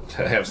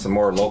have some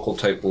more local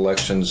type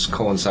elections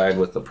coincide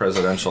with the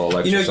presidential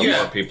elections, so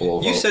more people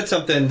will vote. You said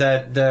something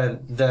that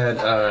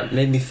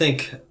made me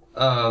think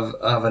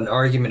of an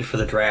argument for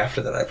the draft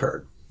that I've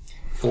heard.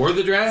 For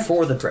the draft?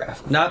 For the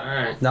draft, All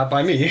right. not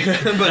by me,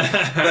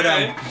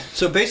 but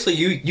so basically,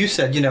 you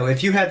said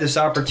if you had this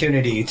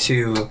opportunity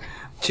to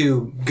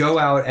go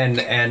out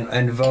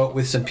and vote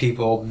with some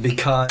people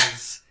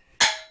because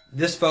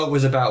this vote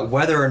was about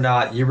whether or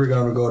not you were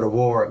going to go to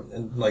war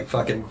and like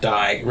fucking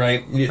die,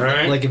 right?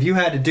 Right. Like if you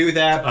had to do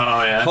that,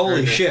 Oh, yeah. I've holy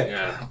heard this, shit.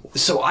 yeah.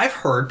 So I've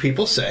heard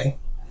people say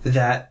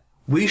that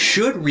we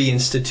should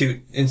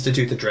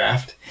institute the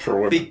draft For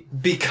women.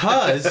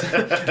 because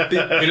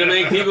It'll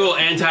make people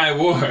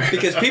anti-war.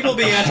 because people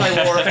be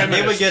anti-war and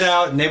they would get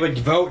out and they would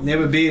vote and they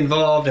would be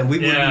involved and we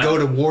wouldn't Yeah. go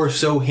to war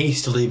so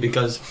hastily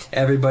because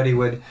everybody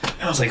would.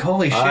 I was like,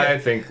 holy shit. I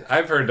think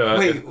I've heard.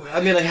 Wait, I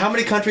mean, like, how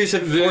many countries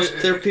have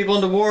forced their people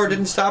into war?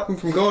 Didn't stop them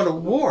from going to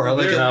war.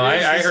 Like, No,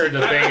 I heard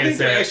the I thing think is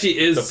there that actually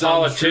is the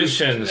some truth to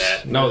politicians.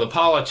 that. No, the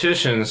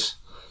politicians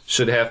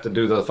should have to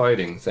do the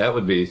fighting. That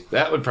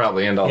would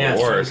probably end all Yeah, the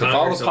wars. sure, If all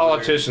Congress the over there.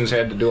 politicians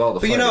had to do all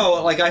the but fighting. you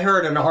know, like I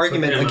heard an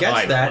argument Yeah, I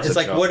against know, that. it's It's a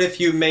like, joke. what if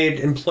you made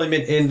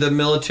employment in the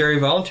military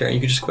voluntary and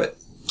you could just quit?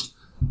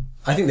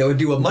 I think that would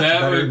do a much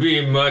That better. would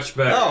be much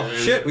better. Oh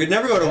shit, we'd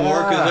never go to war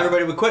because Yeah.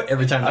 everybody would quit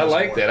every time. I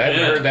like that. I haven't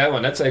Yeah. heard that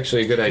one. That's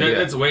actually a good idea.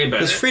 That's way better.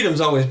 Because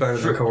freedom's always better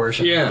than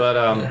coercion. Yeah. But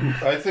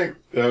I think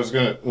I was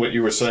gonna what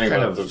you were saying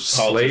kind about the of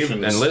slave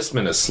politicians.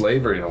 enlistment is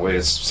slavery in a way.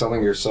 It's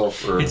selling yourself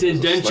for. It's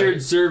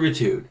indentured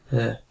servitude.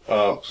 Yeah.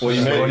 Well, you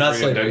Well, made not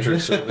slavery.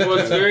 Indentured servitude. Well,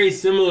 it's very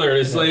similar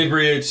to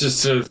slavery. It's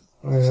just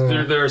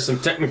there are some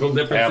technical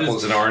differences.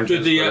 Apples and oranges,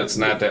 To the, but it's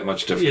not that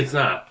much different. It's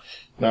not.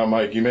 Now,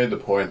 Mike, you made the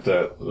point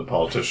that the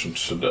politicians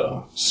should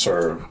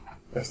serve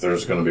if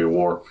there's going to be a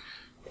war.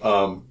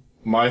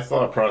 My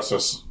thought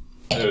process,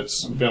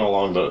 it's been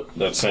along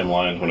that same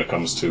line when it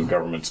comes to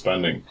government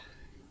spending.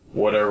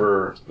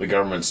 Whatever the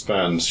government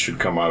spends should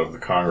come out of the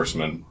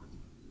congressman,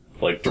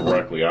 like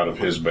directly out of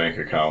his bank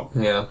account.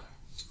 Yeah.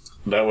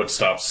 That would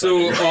stop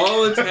So spending.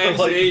 all the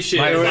taxation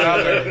My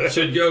father-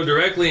 should go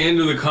directly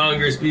into the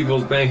Congress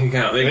people's bank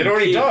account. They It can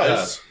already keep-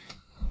 does.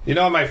 You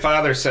know, my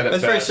father said it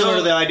That's very best. similar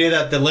to the idea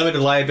that the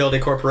limited liability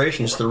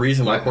corporation is the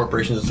reason why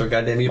corporations are so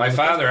goddamn evil. My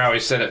father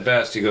always said it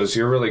best. He goes,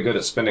 "You're really good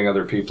at spending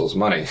other people's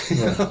money."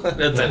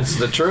 That's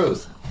the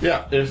truth.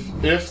 Yeah,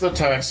 if the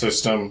tax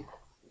system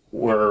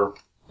were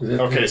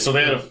okay, so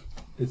they had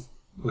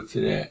What's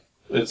it at?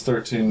 It's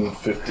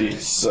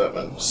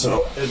 1357,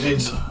 so it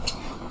needs.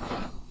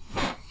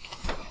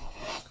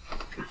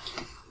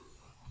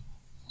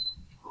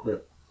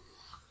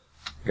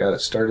 Got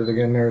it started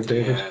again there,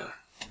 David?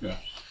 Yeah.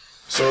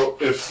 So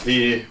if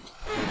the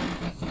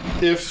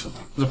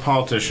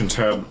politicians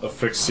had a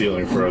fixed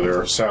ceiling for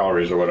their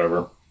salaries or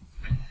whatever,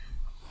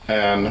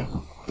 and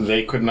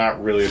they could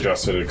not really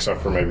adjust it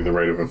except for maybe the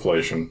rate of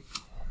inflation,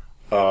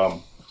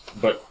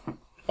 but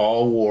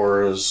all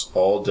wars,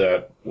 all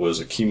debt was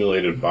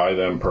accumulated by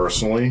them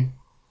personally,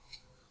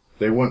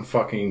 they wouldn't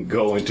fucking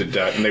go into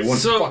debt, and they wouldn't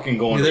fucking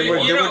go into There war.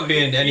 wouldn't be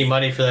any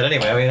money for that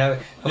anyway. I mean, how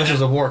much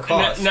does a war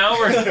cost? Now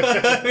we're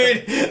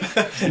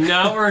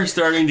now we're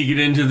starting to get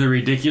into the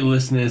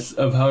ridiculousness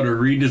of how to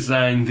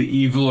redesign the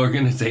evil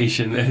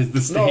organization that is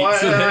the state, No,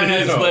 so that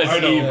it is less I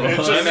know. evil. It's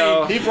just, I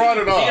mean, he brought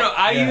it up.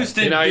 I used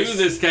to do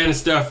this kind of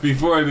stuff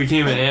before I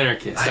became an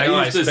anarchist.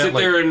 I used to sit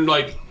there and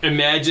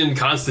imagine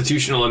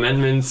constitutional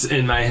amendments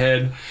in my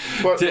head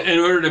in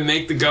order to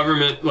make the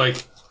government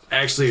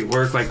actually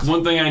work. Like,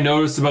 one thing I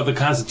noticed about the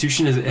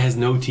Constitution is it has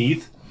no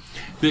teeth.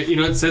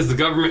 It says the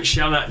government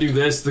shall not do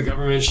this, the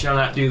government shall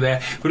not do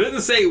that, but it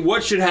doesn't say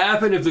what should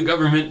happen if the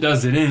government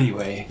does it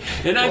anyway.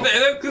 And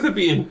that could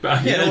be in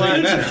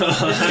It's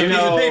just a piece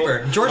of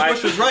paper. George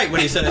Bush was right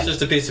when he said it's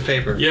just a piece of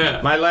paper.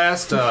 Yeah. My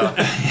last, I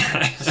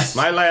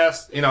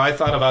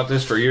thought about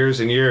this for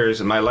years and years,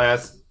 and my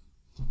last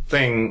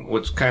thing,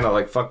 which kind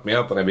of fucked me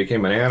up when I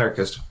became an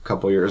anarchist a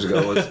couple years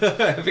ago, was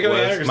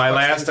my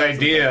last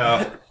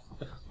idea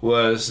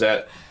was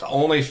that the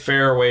only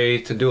fair way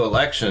to do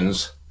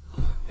elections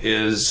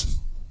is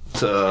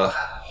to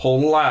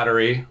hold a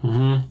lottery,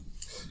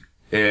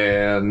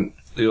 and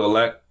you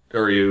elect,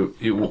 or you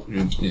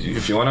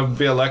if you want to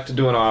be elected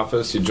to an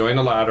office, you join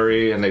the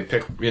lottery, and they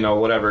pick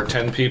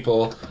 10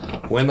 people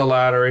win the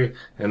lottery,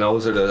 and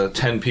those are the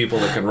 10 people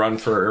that can run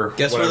for.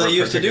 Guess where they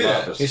used to do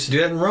that? Office. They used to do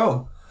that in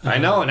Rome. I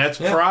know, and that's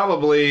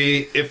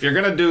probably, if you're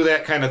going to do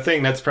that kind of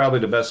thing, that's probably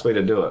the best way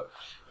to do it.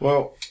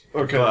 Well,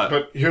 okay,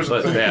 but here's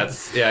the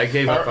thing. I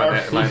gave up on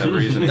that line of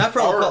reasoning. Not for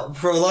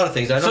a lot of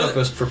things. I don't know if it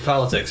was for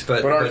politics,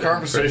 but our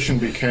conversation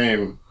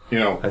became,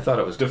 I thought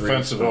it was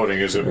defensive voting.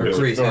 Is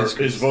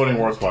voting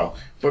worthwhile?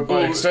 But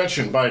by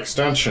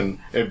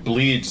extension, it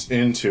bleeds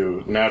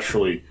into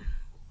naturally.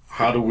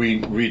 How do we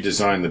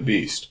redesign the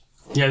beast?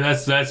 Yeah,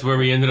 that's where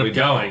we ended up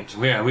going.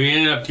 Yeah, we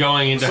ended up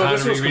going into how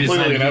this to was redesign completely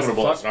the beast.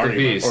 inevitable as an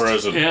argument, or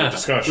as a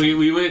discussion.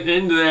 We went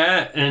into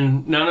that,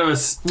 and none of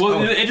us. Well,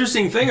 the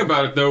interesting thing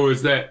about it though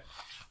is that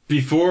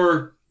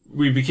before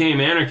we became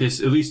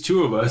anarchists, at least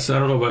two of us, I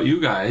don't know about you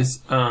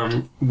guys,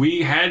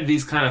 we had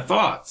these kind of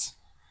thoughts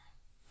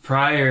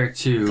prior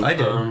to. I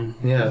did.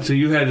 Yeah. So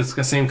you had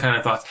the same kind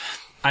of thoughts.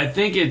 I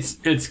think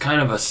it's kind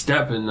of a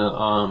step in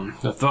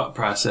the thought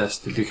process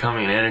to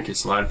becoming an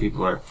anarchist. A lot of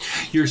people are.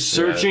 You're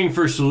searching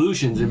for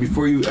solutions, and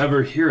before you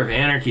ever hear of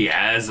anarchy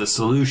as a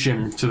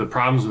solution to the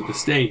problems with the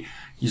state,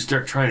 you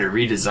start trying to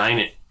redesign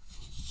it.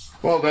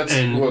 Well,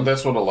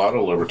 that's what a lot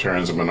of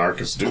libertarians and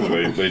monarchists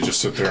do. They just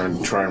sit there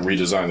and try and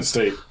redesign the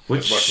state as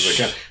much as they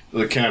can.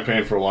 The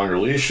campaign for a longer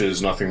leash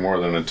is nothing more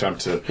than an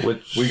attempt to.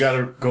 We got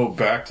to go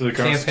back to the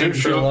Constitution.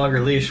 Campaign for a longer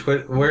leash.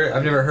 Where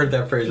I've never heard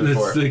that phrase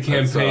before. It's the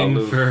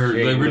campaign for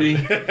liberty.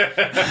 Is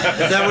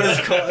that what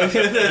it's called?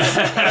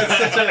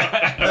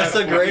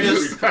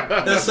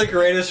 That's the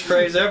greatest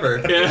phrase ever.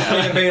 Yeah.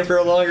 Campaign for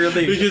a longer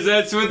leash. Because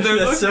that's what they're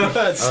looking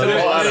for.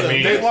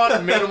 They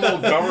want minimal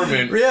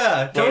government.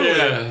 Yeah, totally.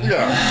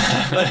 Yeah.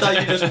 I thought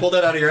you just pulled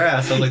that out of your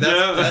ass. I was like,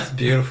 that's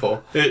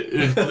beautiful. We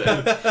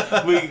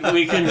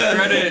can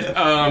credit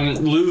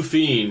Lou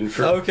Fien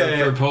for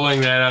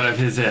pulling that out of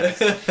his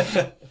ass.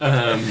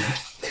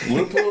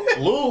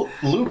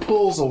 Lou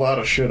pulls a lot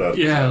of shit out.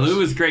 Yeah, Lou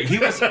was great. He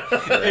was.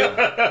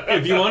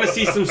 If you want to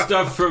see some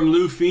stuff from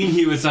Lou Fien,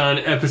 he was on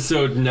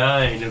episode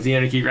 9 of the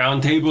Anarchy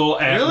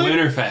Roundtable at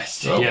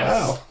Winterfest. Oh,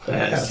 yes. wow.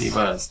 Yes, he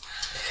was.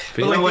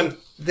 But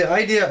the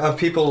idea of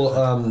people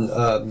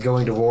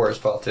going to war as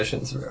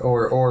politicians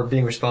or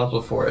being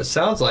responsible for it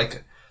sounds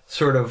like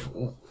sort of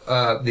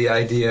the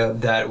idea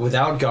that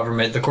without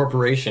government, the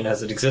corporation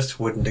as it exists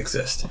wouldn't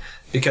exist,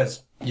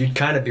 because you'd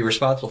kind of be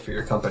responsible for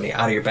your company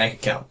out of your bank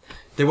account.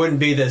 There wouldn't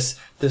be this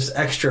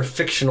extra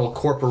fictional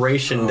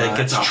corporation that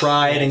gets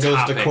tried and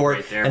goes to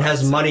court and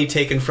has money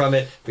taken from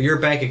it, but your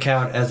bank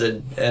account as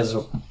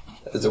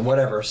a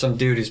whatever, some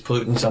dude who's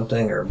polluting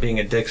something or being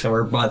a dick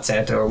somewhere,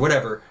 Monsanto or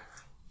whatever,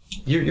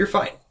 you're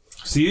fine.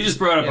 So you just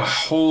brought up a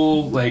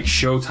whole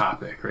show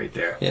topic right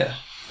there. Yeah.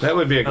 That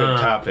would be a good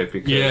topic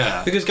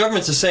because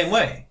government's the same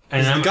way.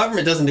 The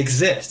government doesn't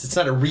exist. It's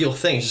not a real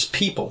thing. It's just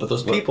people. But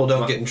those people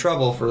don't get in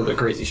trouble for the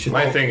crazy shit.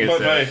 My thing is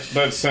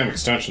by the same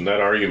extension,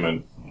 that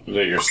argument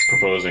that you're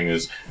proposing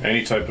is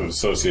any type of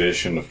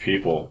association of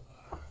people.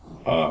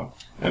 And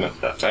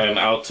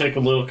I'll take a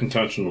little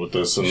contention with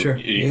this, and you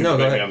can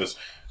debate me on this.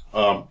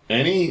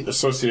 Any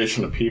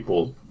association of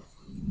people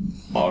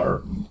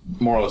are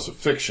more or less a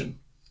fiction.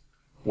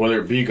 whether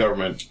it be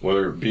government,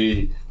 whether it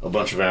be a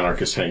bunch of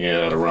anarchists hanging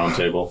out at a round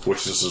table,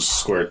 which is a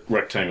square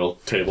rectangle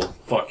table.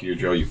 Fuck you,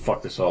 Joe. You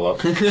fucked this all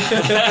up.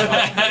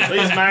 At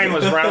least mine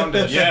was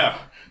rounded. Yeah.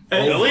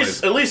 At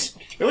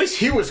least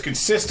he was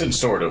consistent,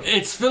 sort of.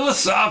 It's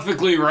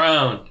philosophically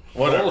round.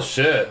 Whatever.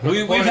 Bullshit.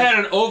 We've had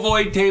an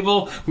ovoid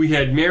table. We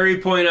had Mary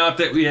point out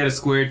that we had a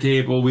square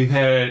table. We've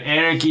had an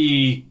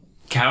anarchy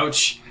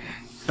couch.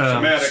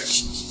 Dramatic.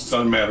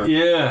 Doesn't matter.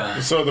 Yeah.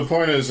 So the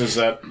point is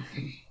that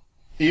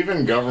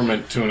even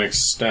government, to an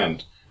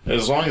extent,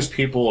 as long as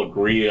people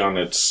agree on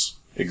its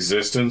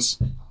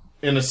existence,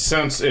 in a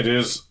sense, it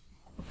is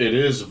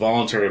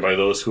voluntary by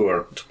those who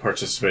are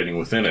participating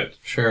within it,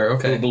 Sure, who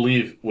okay.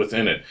 believe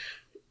within it.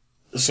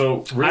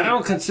 So really, I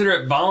don't consider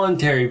it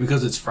voluntary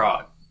because it's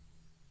fraud.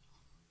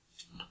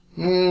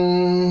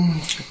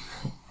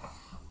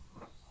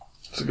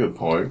 That's a good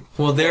point.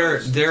 Well, their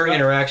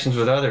interactions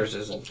with others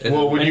isn't.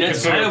 Well, when And you that's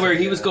consider kind of where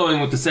he was going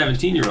with the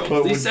 17-year-olds.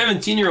 But These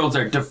 17-year-olds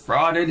are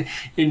defrauded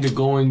into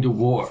going to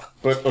war.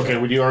 But okay,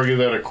 would you argue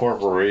that a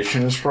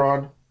corporation is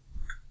fraud?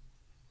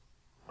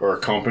 Or a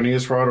company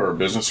is fraud, or a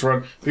business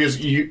fraud? Because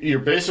you're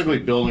basically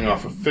building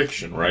off of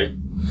fiction, right?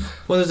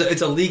 Well,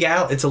 it's a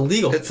legal. It's a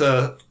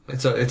a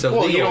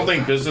Well, legal. you don't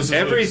think businesses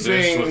would exist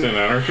Everything- within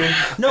anarchy?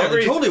 No,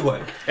 they totally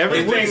would.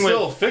 everything It's with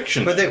still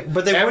fiction. But they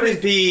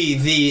wouldn't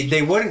be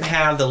they wouldn't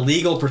have the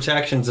legal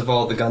protections of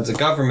all the guns of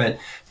government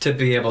to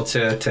be able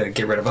to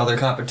get rid of other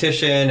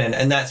competition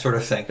and that sort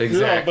of thing.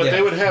 No, but Yeah.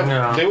 they would have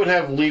No. they would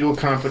have legal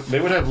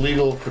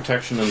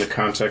protection in the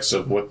context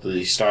of what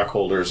the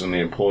stockholders and the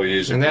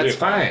employees and that's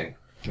agree upon. fine.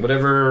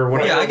 Whatever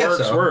Yeah, I guess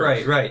works, so.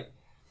 works. Right.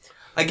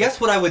 I guess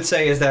what I would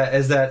say is that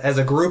as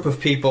a group of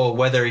people,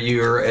 whether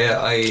you're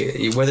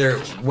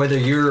whether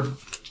you're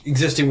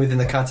existing within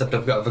the concept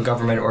of a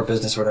government or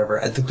business or whatever,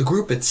 the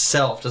group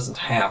itself doesn't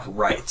have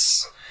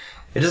rights.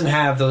 It doesn't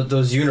have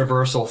those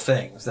universal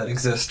things that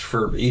exist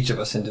for each of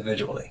us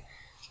individually.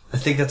 I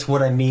think that's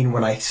what I mean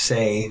when I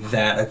say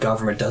that a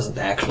government doesn't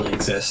actually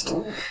exist.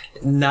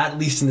 Not at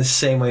least in the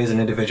same way as an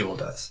individual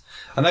does.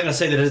 I'm not going to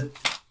say that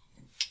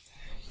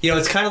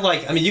it's kind of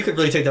like, I mean, you could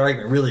really take the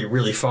argument really,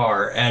 really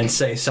far and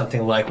say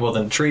something like, well,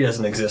 then the tree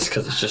doesn't exist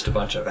because it's just a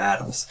bunch of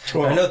atoms.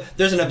 I know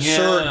there's an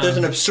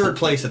absurd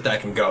place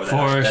that can go.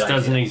 Forest that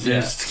doesn't idea.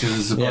 exist because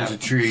it's a bunch Yeah.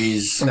 of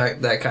trees. Yeah.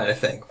 That kind of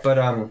thing. But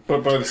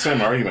But by the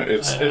same argument,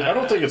 I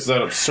don't think it's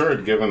that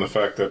absurd given the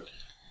fact that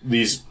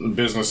these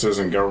businesses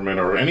and government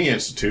or any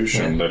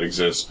institution that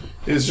exists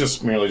is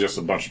just merely just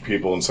a bunch of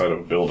people inside of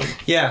a building.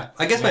 yeah,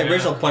 I guess my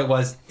original point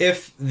was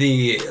if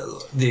the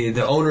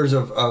owners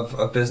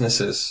of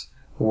businesses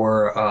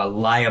were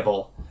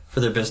liable for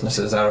their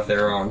businesses out of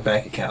their own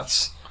bank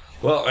accounts,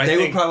 Well, I they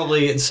think would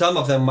probably, some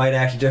of them might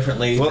act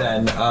differently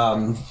than,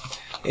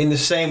 in the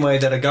same way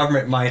that a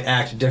government might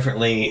act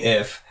differently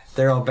if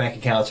their own bank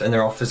accounts and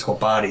their own physical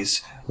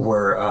bodies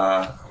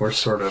were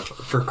sort of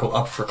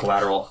up for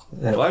collateral.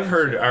 Well, I've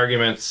heard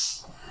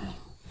arguments,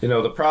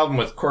 the problem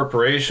with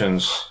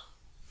corporations,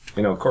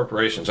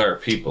 corporations are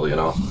people,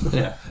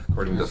 Yeah.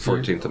 according to the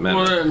 14th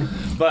Amendment.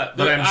 Well,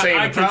 But I'm saying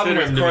I the problem consider them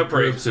with to be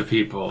corporations... groups of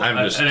people. I'm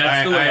just, and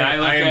that's the way I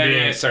look am at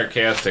being it.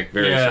 sarcastic,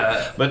 very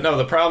Yeah. But no,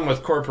 the problem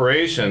with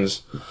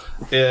corporations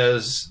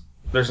is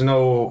there's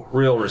no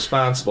real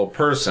responsible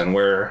person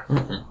where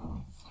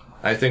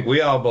I think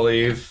we all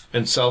believe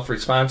in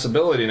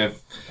self-responsibility. And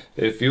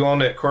if you own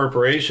that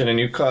corporation and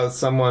you cause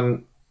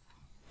someone,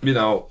 then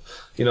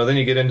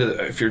you get into,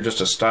 if you're just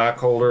a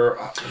stockholder,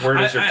 where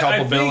does your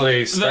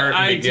culpability start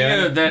and begin? The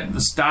idea that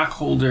the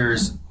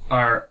stockholders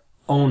are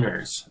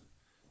owners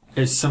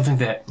is something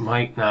that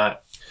might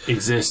not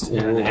exist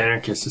in an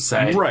anarchist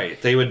society. Right,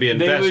 they would be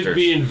investors. They would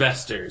be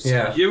investors.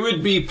 Yeah. It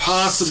would be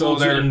possible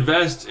So to they're-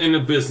 invest in a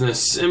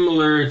business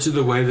similar to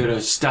the way that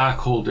a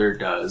stockholder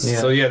does. Yeah.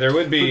 So yeah, there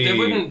would be... But they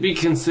wouldn't be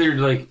considered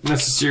like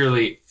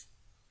necessarily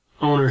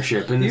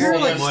ownership in the You hear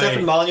same like way.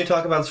 Stefan Molyneux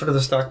talk about sort of the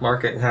stock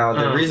market and how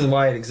the reason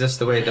why it exists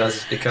the way it does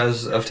is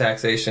because of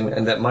taxation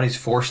and that money's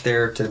forced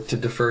there to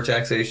defer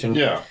taxation.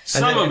 Yeah. And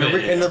Some then of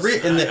it in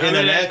is. an I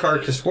mean,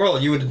 anarchist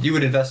world, you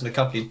would invest in a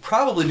company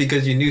probably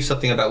because you knew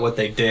something about what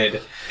they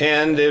did.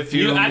 And if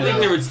you... I think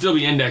there would still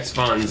be index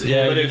funds.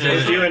 Yeah, But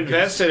if you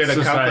invested in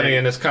a company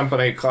and this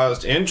company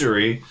caused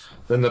injury,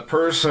 then the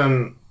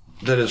person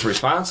that is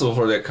responsible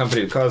for that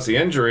company that caused the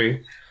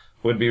injury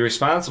would be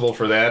responsible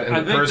for that, and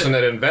I the think person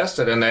that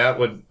invested in that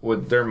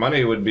would their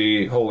money would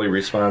be wholly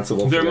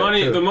responsible for Their that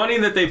money, too. the money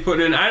that they put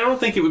in, I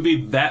don't think it would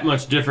be that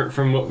much different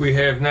from what we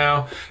have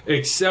now,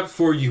 except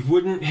for you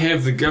wouldn't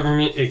have the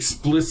government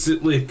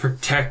explicitly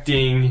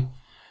protecting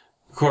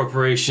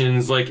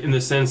corporations, like in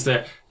the sense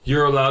that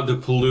you're allowed to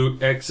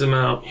pollute X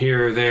amount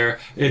here or there.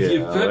 If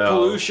you Yeah, put well.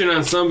 pollution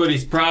on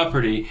somebody's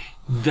property,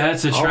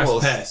 that's a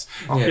Almost. trespass.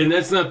 And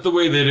that's not the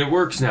way that it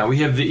works now. We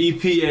have the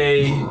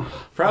EPA.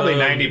 Probably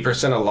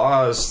 90% of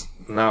laws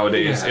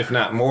nowadays, Yeah. if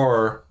not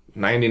more,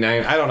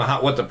 99. I don't know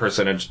what the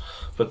percentage,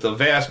 but the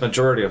vast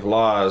majority of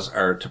laws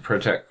are to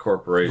protect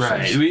corporations.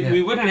 Right.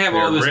 We wouldn't have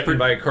all They're this. written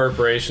by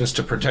corporations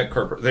to protect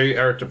They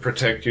are to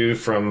protect you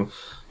from,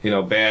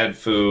 bad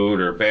food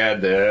or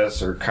bad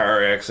this or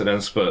car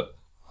accidents, but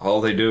all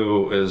they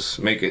do is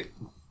make it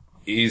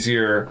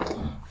easier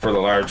for the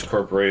large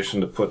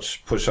corporation to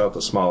push out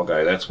the small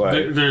guy. That's why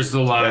There's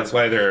a lot that's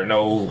why there are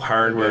no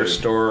hardware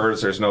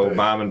stores. There's no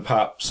mom and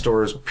pop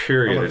stores,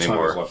 period, How much time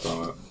is anymore. left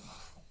on it?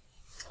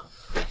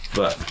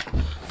 But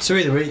So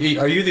either way,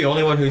 are you the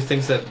only one who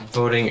thinks that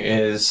voting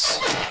is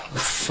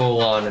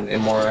full on an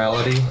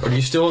immorality, or do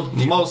you still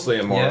mostly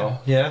immoral.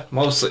 Yeah.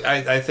 Mostly,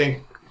 I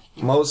think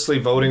mostly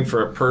voting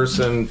for a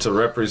person to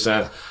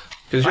represent.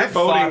 Because you're I've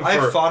voting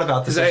I've thought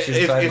about this issue.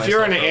 if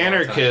you're an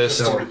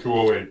anarchist,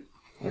 4208.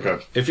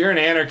 Okay. if you're an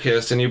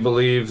anarchist and you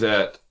believe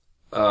that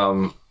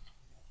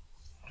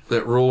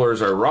that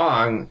rulers are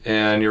wrong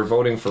and you're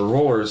voting for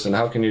rulers, then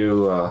how can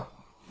you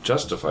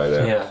justify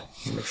that? Yeah,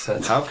 makes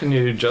sense. How can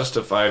you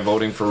justify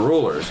voting for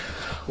rulers?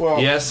 Well,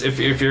 Yes, if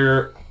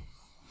you're,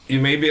 you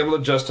may be able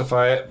to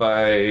justify it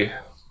by,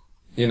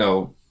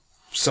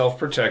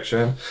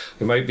 self-protection.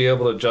 You might be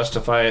able to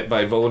justify it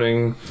by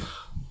voting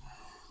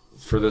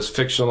for this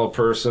fictional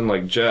person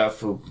like Jeff,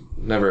 who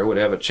never would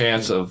have a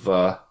chance of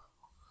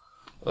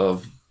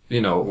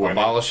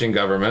abolishing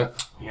government.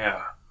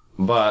 Yeah.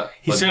 But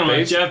He's talking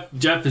about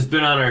Jeff has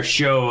been on our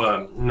show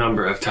a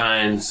number of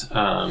times.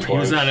 He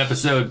was on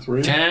episode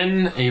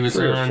 10. He was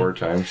 3 or on 4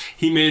 times.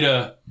 He made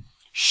a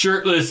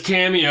shirtless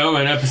cameo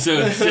in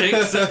episode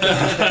 6.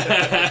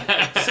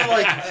 So,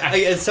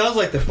 it sounds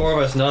like the four of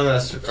us, none of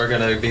us are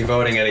going to be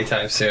voting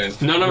anytime soon.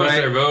 None of us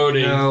Right? are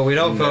voting. No, we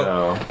don't vote.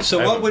 No, So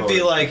I what haven't would be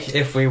voted. like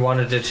if we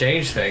wanted to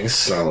change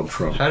things? Donald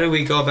Trump. How do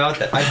we go about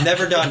that? I've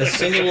never done a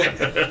single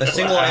act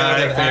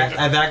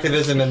of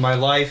activism in my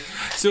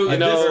life. So I've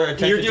never you're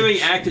attempted doing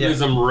to-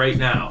 activism right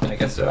now. I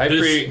guess so. I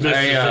This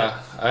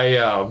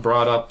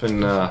brought up in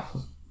the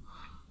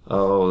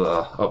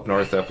Up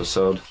North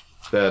episode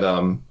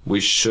that we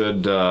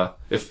should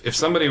if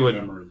somebody would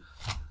Memory.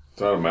 Is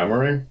that a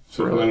memory?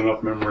 So there's not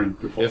enough memory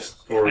to pull If-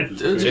 storage.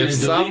 Delete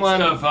someone-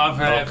 stuff off of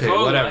that okay,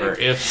 phone, whatever. like-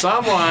 If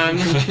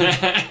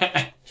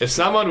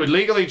someone would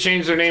legally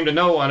change their name to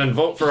no one and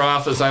vote for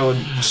office, I would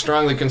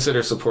strongly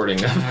consider supporting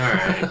them. All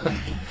right.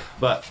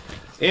 But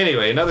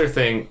anyway, another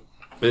thing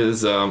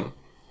is the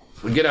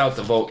get out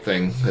the vote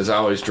thing has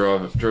always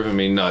driven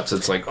me nuts.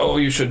 It's like, oh,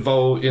 you should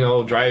vote,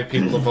 drive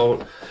people to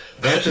vote.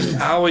 That just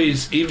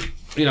always, even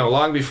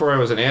long before I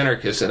was an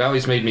anarchist, it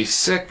always made me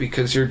sick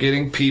because you're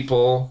getting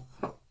people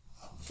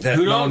that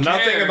Who know don't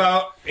nothing care.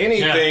 about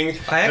anything.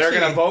 I They're actually-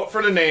 going to vote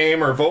for the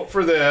name or vote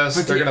for this.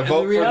 They're going to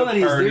vote the for the reality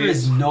is there party.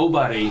 is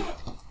nobody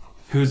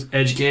who's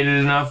educated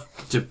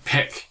enough to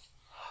pick.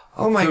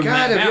 Oh my for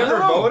God! Have you ever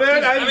No.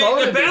 voted? I I've mean,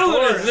 voted the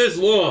ballot before. is this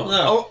long.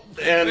 Oh,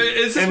 and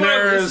This is and what I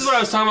there's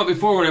was talking about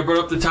before when I brought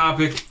up the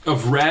topic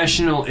of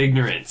rational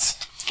ignorance.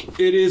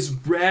 It is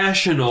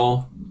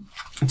rational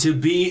to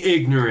be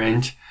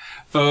ignorant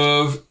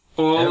of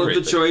all of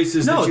Everything. the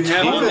choices that you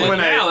have on even the when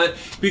I- ballot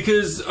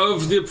because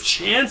of the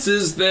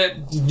chances that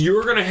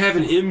you're going to have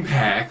an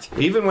impact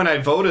even when I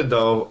voted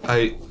though,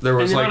 there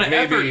was and the like amount of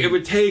effort maybe it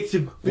would take to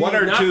be one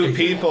or not two ignorant.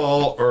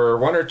 people or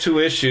one or two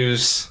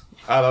issues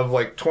out of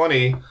like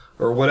 20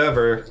 or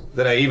whatever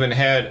that I even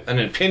had an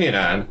opinion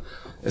on.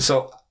 And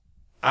so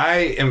I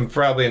am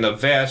probably in the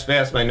vast,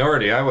 vast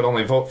minority. I would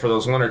only vote for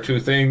those one or two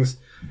things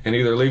and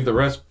either leave the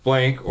rest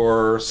blank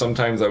or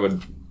sometimes I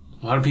would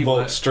A lot of people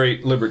vote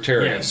straight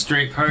libertarian. yeah,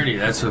 straight party.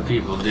 That's what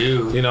people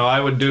do. I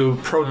would do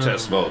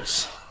protest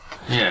votes,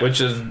 Yeah,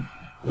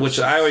 which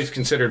I always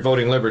considered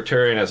voting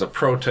libertarian as a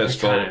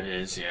protest kind vote. of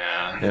is.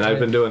 Yeah, And I've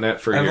been doing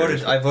that for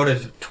years. I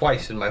voted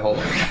twice in my whole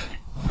life.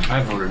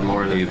 I voted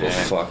more than Evil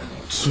that. fuck.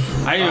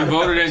 I even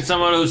voted in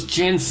some of those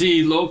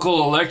chintzy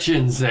local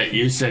elections that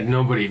you said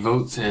nobody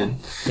votes in.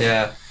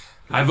 Yeah.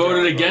 I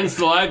voted against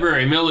the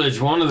library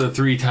millage one of the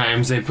 3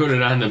 times they put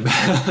it on the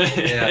ballot.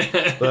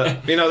 Yeah.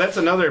 But that's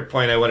another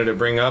point I wanted to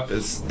bring up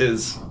is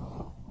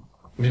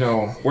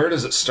where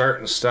does it start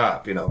and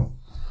stop?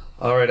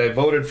 All right, I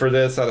voted for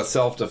this out of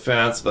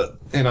self-defense, but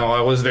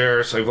I was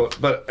there, so I vote.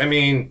 But I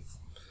mean,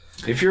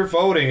 if you're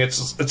voting,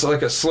 it's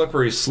like a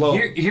slippery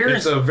slope. Here's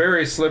It's a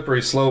very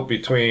slippery slope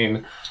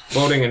between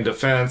voting in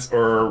defense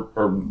or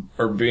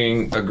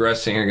being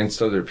aggressing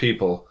against other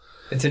people.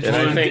 It's And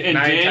interesting. I think and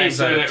 9 Danny times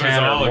said out it of was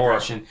 10 all or more.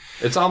 aggression.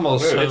 It's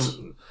almost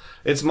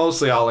it's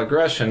mostly all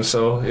aggression.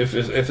 So if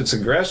it's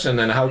aggression,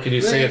 then how can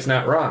you say it's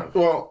not wrong?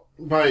 Well,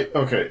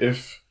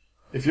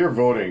 if you're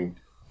voting,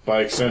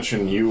 by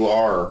extension, you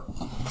are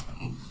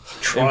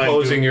trying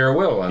Imposing to, your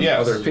will on yes,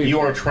 other people. you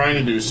are trying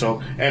to do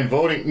so, and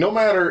voting. No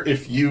matter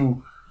if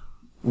you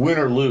win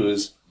or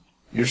lose,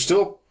 you're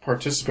still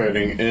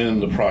participating in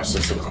the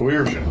process of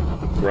coercion,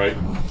 right?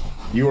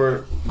 You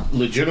are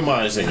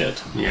legitimizing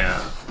it. Yeah.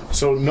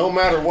 So no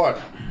matter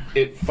what,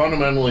 it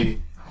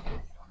fundamentally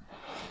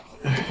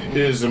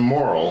is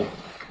immoral,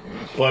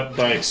 but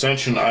by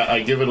extension,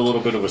 I give it a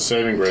little bit of a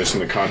saving grace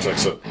in the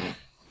context of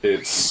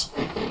this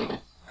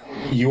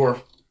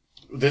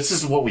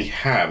is what we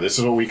have. This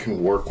is what we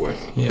can work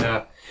with.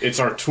 Yeah. It's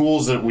our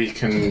tools that we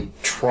can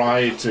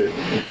try to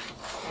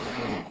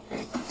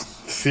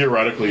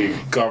theoretically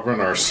govern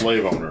our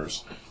slave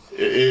owners.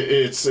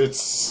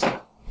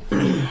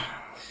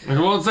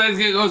 Well,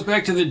 it goes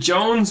back to the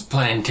Jones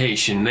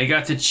plantation. They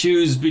got to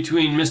choose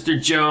between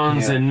Mr.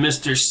 Jones and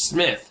Mr.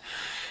 Smith.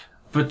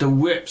 But the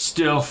whip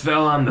still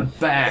fell on the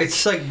back.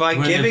 It's like by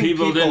when giving the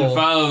people didn't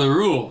follow the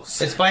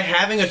rules. It's by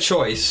having a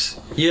choice.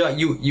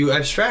 You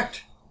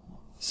abstract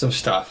some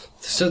stuff.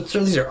 So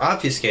some things are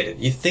obfuscated.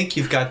 You think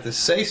you've got the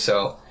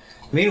say-so.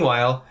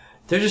 Meanwhile,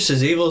 they're just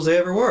as evil as they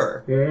ever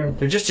were. Yeah.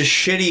 They're just as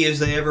shitty as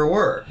they ever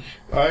were.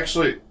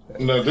 Actually,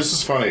 no, this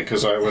is funny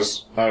because a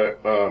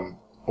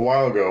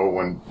while ago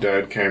when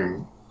Dad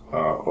came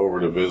over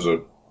to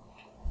visit,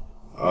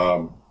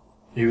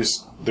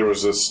 there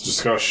was this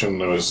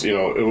discussion. It was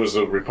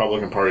the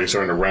Republican Party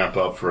starting to ramp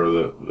up for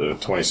the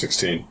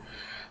 2016,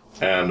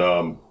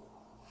 and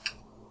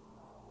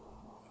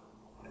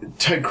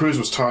Ted Cruz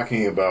was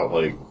talking about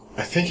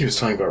I think he was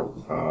talking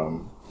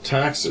about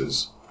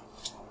taxes.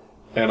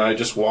 And I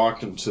just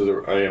walked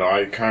into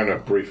I kind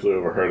of briefly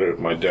overheard it.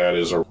 My dad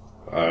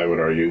I would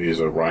argue he's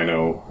a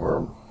rhino,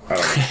 or I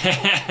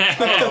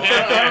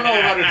don't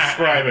know how to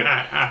describe it.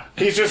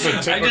 He's just a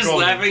typical... I'm just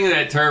laughing at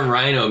that term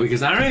rhino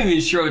because I'm not even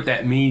sure what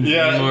that means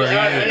anymore.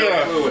 I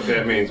don't know what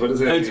that means. What does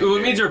that mean?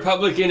 It means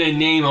Republican in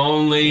name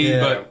only,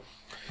 but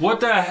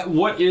what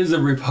is a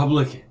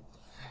Republican?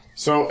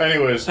 So,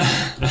 anyways...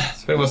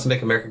 Somebody wants to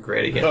make America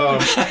great again.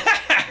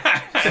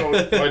 So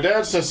my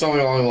dad said something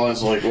along the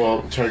lines of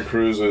well, Ted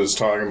Cruz is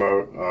talking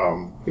about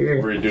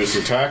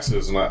reducing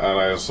taxes, and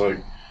I was like,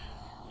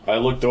 I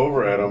looked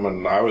over at him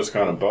and I was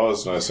kind of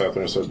buzzed, and I sat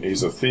there and said,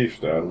 "He's a thief,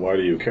 Dad. Why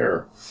do you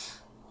care?"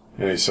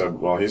 And he said,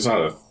 "Well, he's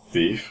not a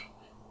thief.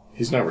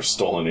 He's never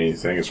stolen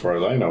anything, as far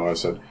as I know." I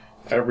said,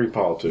 "Every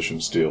politician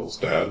steals,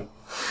 Dad."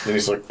 And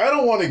he's like, "I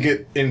don't want to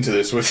get into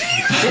this with you."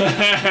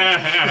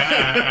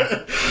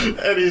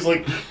 And he's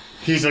like,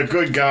 "He's a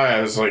good guy."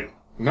 I was like,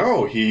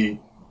 "No,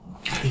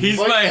 He's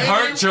my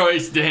heart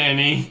choice,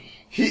 Danny.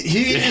 He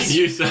is.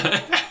 You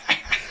said.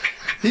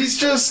 He's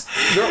just.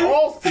 They're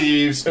all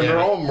thieves and they're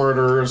all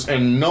murderers,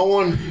 and no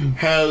one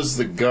has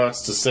the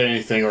guts to say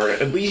anything, or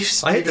at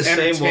least I hit the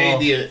same wall.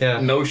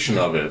 The notion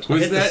of it.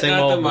 Was hit the that same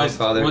not wall the with my most?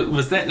 father.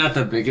 Was that not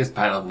the biggest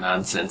pile of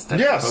nonsense that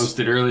Yes. I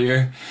posted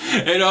earlier?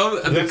 And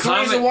That's the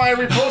reason why I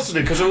reposted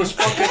it, because it was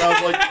fucking. I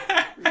was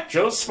like,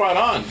 Joe's spot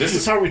on. This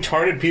is how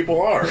retarded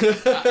people are.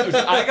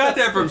 I got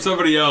that from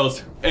somebody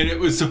else, and it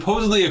was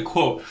supposedly a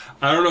quote.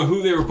 I don't know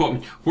who they were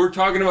quoting. We're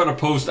talking about a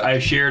post I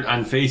shared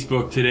on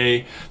Facebook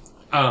today.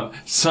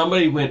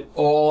 Somebody went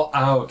all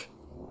out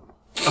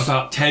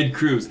about Ted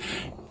Cruz.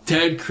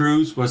 Ted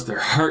Cruz was their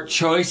heart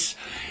choice.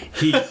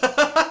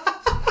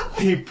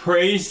 He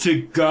prays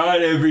to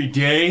God every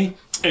day,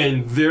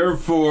 and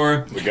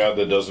therefore, The God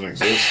that doesn't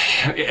exist.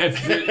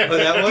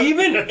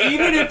 even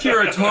if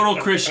you're a total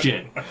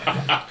Christian,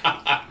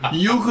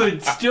 you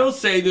could still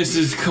say this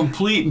is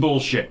complete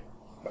bullshit.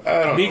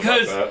 I don't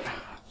Because know about that.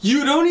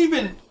 you don't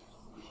even...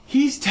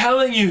 He's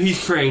telling you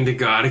he's praying to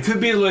God. It could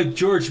be like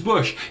George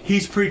Bush.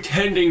 He's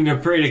pretending to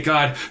pray to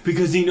God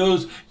because he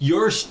knows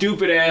your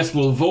stupid ass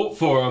will vote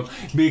for him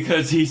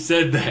because he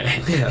said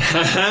that. Yeah.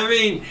 I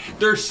mean,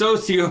 they're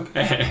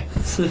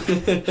sociopaths.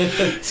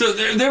 So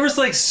there was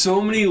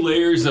so many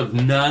layers of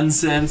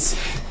nonsense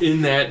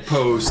in that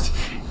post.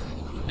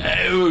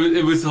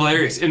 It was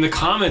hilarious. In the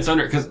comments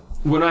under it, because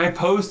when I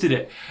posted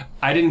it,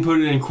 I didn't put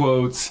it in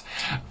quotes.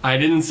 I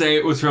didn't say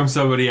it was from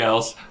somebody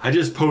else. I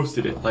just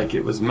posted it like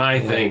it was my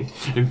thing.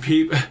 And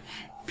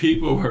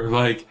people were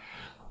like,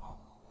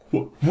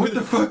 what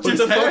the fuck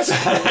just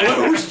happened?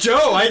 Who's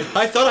Joe?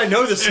 I thought I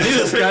knew this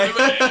guy.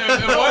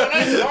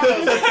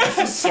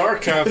 This is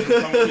sarcasm.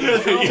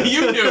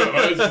 You knew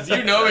it.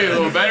 You know me a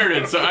little better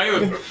than so. I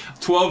have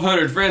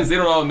 1,200 friends. They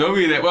don't all know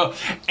me that well.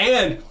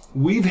 And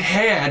we've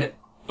had,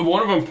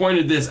 one of them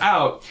pointed this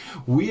out,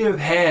 we have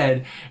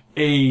had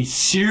a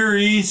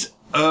series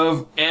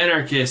of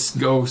anarchists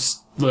go,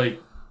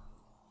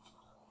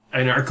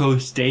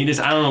 anarcho-statists,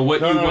 I don't know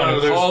what you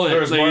want to call it.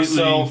 There's lately.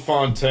 Marcel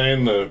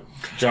Fontaine, the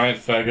giant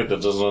faggot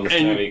that doesn't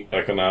understand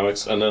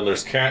economics, and then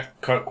there's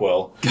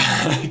Cutquell,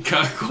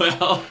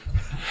 Cutquell.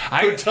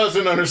 who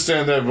doesn't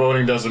understand that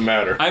voting doesn't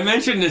matter. I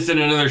mentioned this in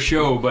another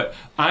show, but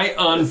I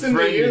Listen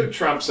to you, unfriended.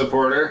 Trump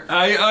supporter.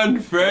 I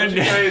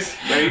unfriended.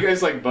 Are you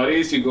guys like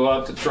buddies? You go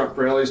out to Trump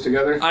rallies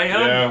together?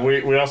 Yeah,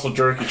 we also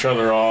jerk each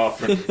other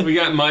off. And We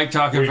got Mike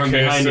talking we from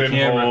kiss behind the and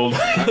camera. hold.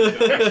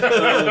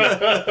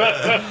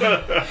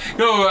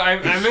 No,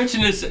 I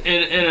mentioned this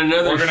in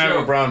another We're gonna show.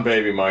 have a brown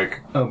baby,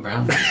 Mike. Oh,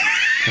 brown.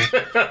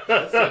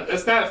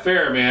 It's not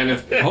fair, man.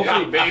 If you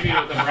got a baby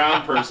with a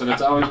brown person,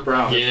 it's always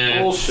brown. Yeah,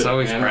 Bullshit, it's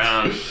always man.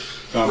 brown.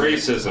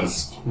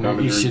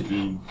 Racism. You should.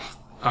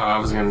 Oh, I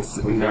was gonna.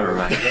 Never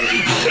mind.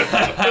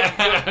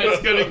 I was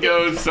gonna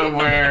go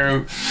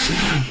somewhere.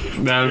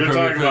 Not You're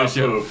talking about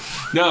show. poop.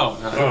 No.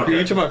 Are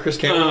you talking about Chris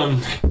Campbell?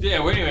 Yeah.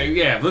 Well, anyway.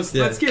 Yeah. Let's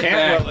get back.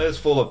 Cantwell is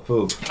full of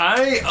poop.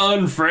 I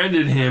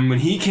unfriended him when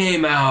he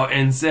came out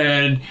and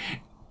said,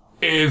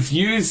 if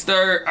you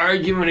start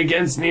arguing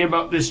against me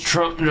about this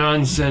Trump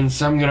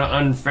nonsense, I'm gonna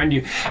unfriend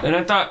you. And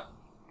I thought,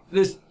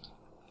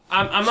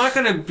 I'm not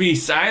gonna be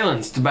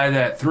silenced by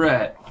that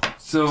threat.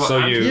 So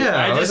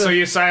So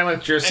you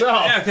silenced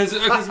yourself. Yeah,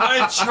 because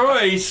my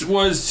choice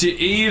was to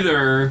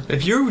either.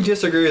 If you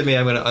disagree with me,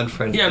 I'm going to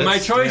unfriend you. Yeah, my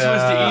choice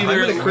was to I'm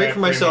either. going to create for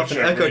myself an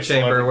echo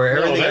chamber where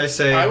everything I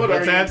say.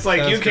 But that's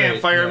like, you can't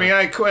fire me,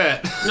 I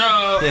quit.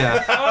 No.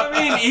 Yeah. I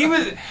mean, he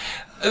was.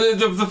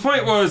 The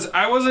point was,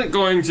 I wasn't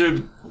going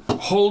to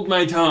hold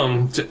my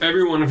tongue to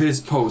every one of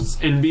his posts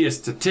and be a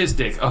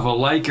statistic of a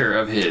liker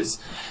of his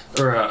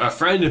or a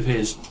friend of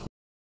his.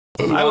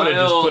 I would have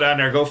just put on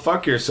there, go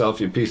fuck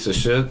yourself, you piece of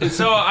shit.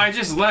 So I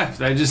just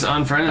left. I just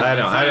unfriended.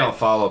 I don't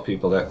follow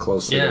people that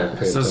closely. Yeah,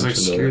 so it's like,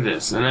 screw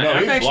this. And No,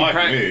 I've he actually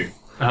blocked me.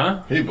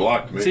 Huh? He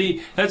blocked me.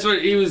 See, that's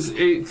what he was,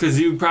 because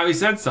you probably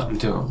said something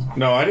to him.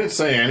 No, I didn't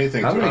say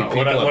anything How to many him.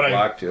 people have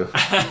blocked you?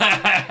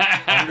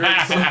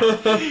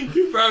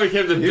 You probably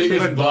kept the You've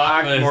biggest been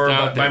blocked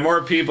out by there.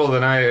 more people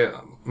than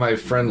my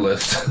friend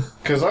list.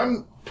 Because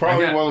I'm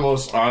probably Okay. one of the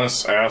most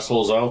honest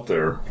assholes out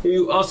there.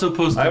 You also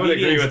post I would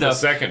comedian agree with the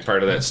stuff. second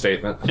part of that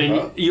statement.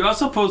 And you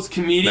also post No,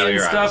 comedian you're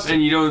stuff, honest.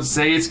 and you don't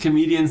say it's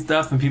comedian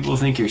stuff, and people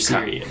think you're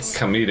serious.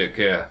 Comedic,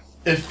 yeah.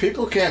 If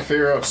people can't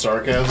figure out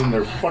sarcasm,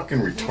 they're fucking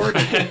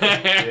retarded.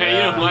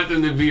 You don't want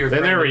them to be your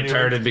Then friend they're anymore.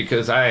 retarded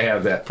because I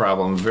have that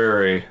problem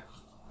very...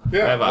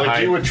 Yeah, have a like high-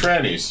 you with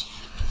trannies.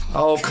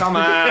 Oh, come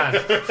on.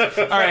 All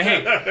right,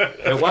 hey,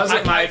 It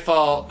wasn't my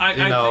fault, I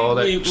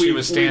that think she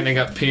was standing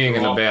up peeing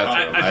in the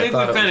bathroom. I think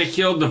thought we've it kind was- of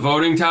killed the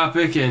voting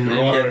topic, and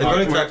Yeah, the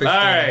voting topic's All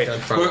right. done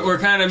from- we're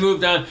kind of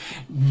moved on.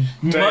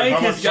 Dave, Mike how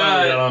has much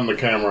time we got got. on the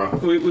camera?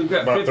 We've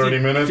got About 30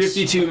 minutes?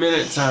 52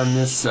 minutes on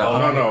this. No,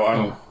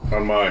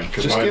 on mine.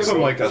 Just give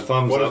them like a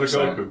thumbs What up does it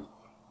go sign. to?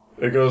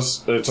 It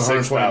goes, it's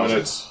 120 6,000.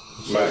 minutes.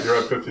 You're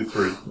at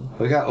 53.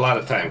 We got a lot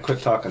of time.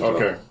 Quit talking to Okay.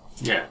 them.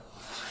 Yeah.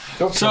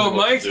 Don't tell So me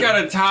what to Mike's do.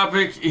 got a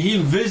topic. He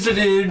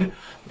visited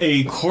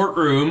a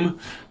courtroom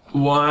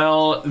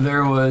while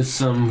there was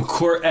some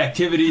court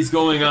activities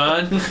going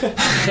on.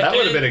 That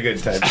would have been a good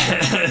time.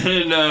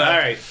 And, All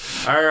right.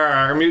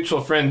 Our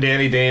mutual friend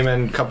Danny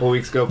Damon a couple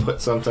weeks ago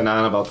put something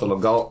on about the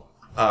Legault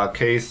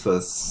case, the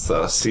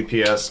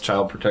CPS,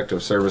 Child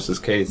Protective Services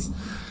case.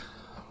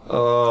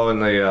 Oh, in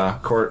the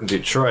court in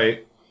Detroit.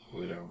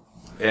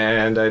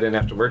 And I didn't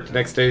have to work the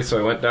next day, so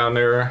I went down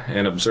there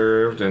and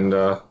observed. And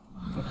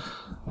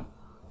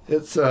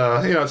it's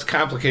it's a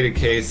complicated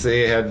case.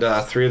 They had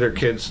 3 of their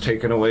kids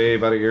taken away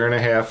about a year and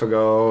a half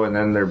ago, and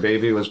then their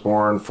baby was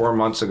born 4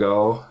 months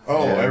ago.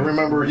 Oh, I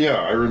remember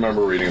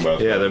reading about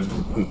that. Yeah,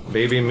 the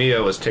baby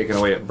Mia was taken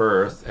away at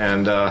birth,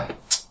 and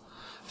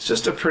it's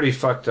just a pretty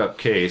fucked up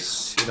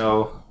case,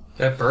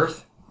 At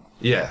birth?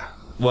 Yeah.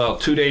 Well,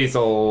 2 days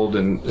old,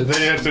 and it's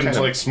They had been kind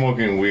of- like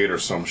smoking weed or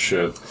some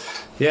shit.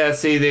 Yeah,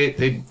 see,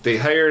 they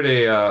hired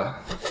a.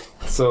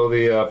 So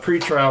the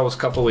pre-trial was a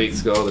couple weeks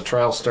ago. The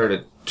trial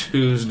started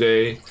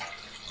Tuesday.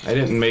 I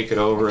didn't make it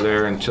over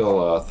there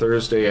until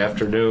Thursday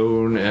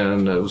afternoon,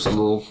 and it was I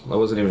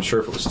wasn't even sure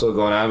if it was still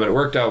going on, but it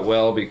worked out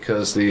well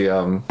because it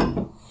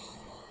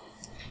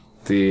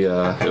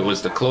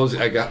was the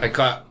closing. I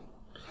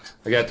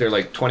got there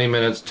like 10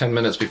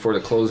 minutes before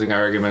the closing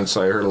arguments,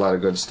 so I heard a lot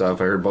of good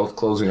stuff. I heard both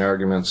closing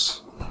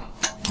arguments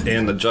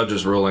and the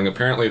judge's ruling.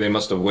 Apparently they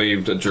must have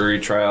waived a jury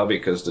trial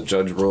because the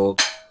judge ruled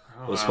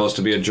it was supposed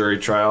to be a jury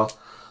trial.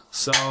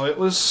 So it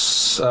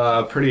was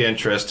pretty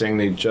interesting.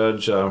 The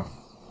judge,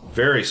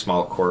 very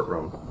small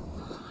courtroom,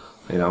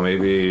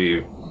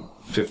 maybe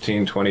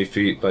 15, 20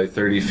 feet by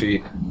 30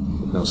 feet,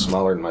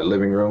 smaller than my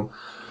living room.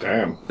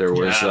 Damn. There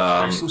was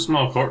there's some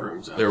small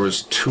courtrooms. there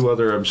was 2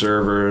 other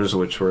observers,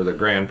 which were the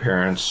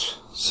grandparents.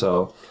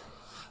 So,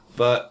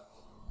 but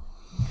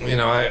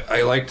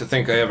I like to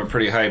think I have a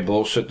pretty high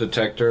bullshit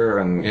detector,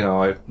 and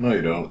No,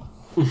 you don't.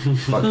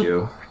 fuck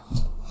you.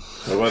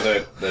 What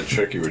about that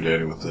chick you were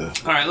dating with the...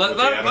 All right,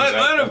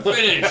 let him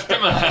finish.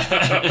 Come on.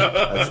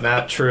 That's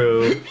not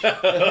true.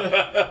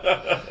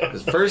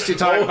 'Cause first you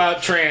talk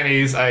about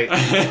trannies. I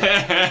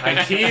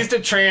teased a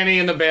tranny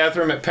in the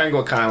bathroom at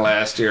Penguicon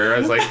last year. I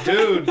was like,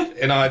 dude,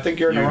 I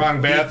think you're in the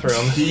wrong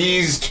bathroom.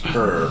 Teased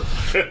her.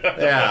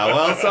 Yeah,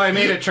 well, so I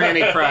made a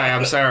tranny cry.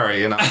 I'm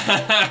sorry, No.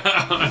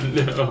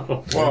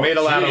 Well, made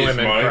a lot of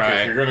women Mike, cry.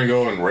 If you're gonna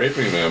go and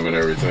raping them and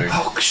everything.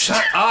 Oh,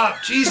 shut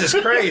up. Jesus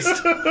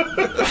Christ.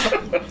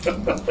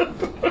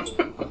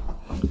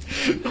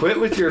 Quit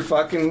with your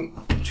fucking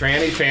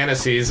tranny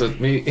fantasies with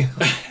me.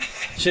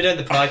 Should end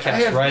the podcast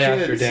have right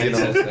after kids, Danny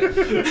says that.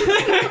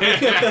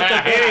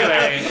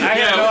 Anyway, I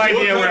have no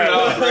idea where I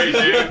was.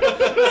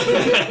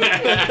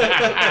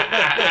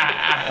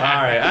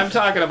 All right, I'm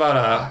talking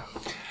about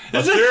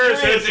It's a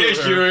serious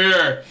issue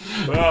here.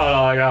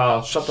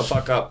 shut the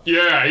fuck up.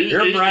 Yeah,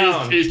 You're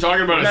brown. He's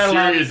talking about You're not a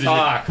allowed serious to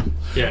talk. issue.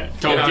 Yeah,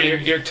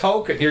 token. You're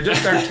token. You're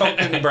just our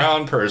token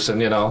brown person,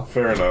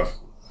 Fair enough.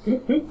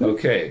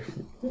 Okay.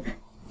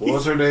 What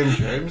was her name,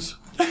 James?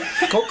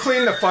 Go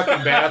clean the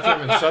fucking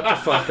bathroom and shut the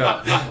fuck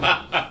up.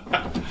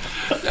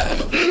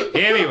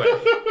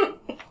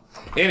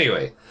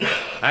 Anyway,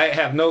 I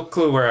have no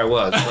clue where I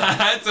was.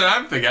 That's what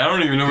I'm thinking. I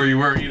don't even know where you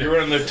were You either. were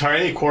in the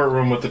tiny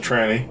courtroom with the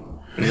tranny.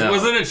 No. It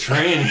wasn't a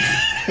train.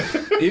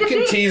 You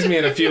can tease me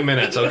in a few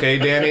minutes, okay,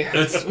 Danny?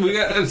 Let's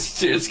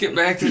get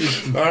back to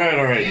this. All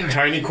right.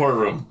 Tiny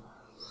courtroom.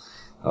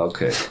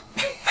 Okay.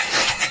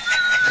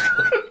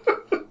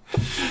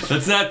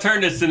 Let's not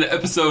turn this into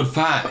episode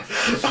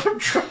 5. I'm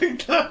trying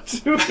not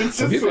to. It's just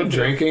Have you been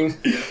drinking?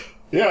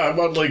 Yeah, I'm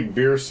on like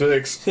beer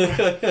 6. Quit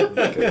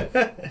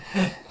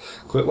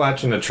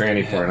watching the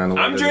tranny porn on the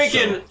way I'm to the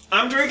drinking. show.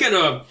 I'm drinking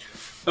a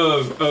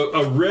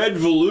Red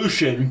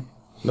Volution,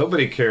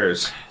 Nobody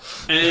cares.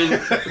 and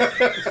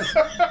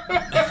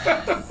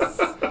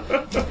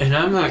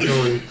I'm not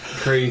going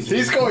crazy.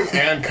 He's going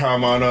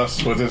ANCOM on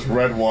us with his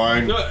red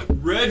wine No,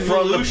 Red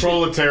from the Volution.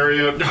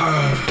 proletariat.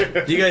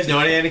 Do you guys know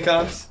any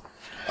anti-coms?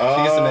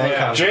 Get some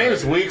anti-coms.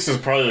 James Weeks is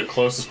probably the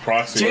closest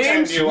proxy.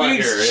 James Do you want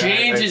Weeks here?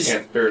 changes. I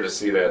can't bear to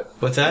see that.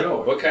 What's that?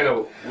 What kind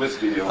of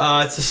whiskey do you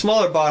want? It's a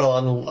smaller bottle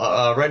on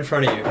the right in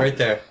front of you, right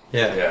there.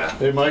 Yeah. Yeah.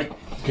 Hey, Mike,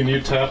 can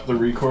you tap the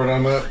record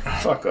on that?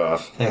 Fuck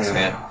off. Thanks,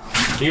 man.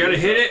 You gotta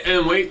hit it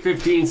and wait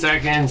 15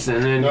 seconds,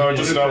 and then No,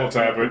 just double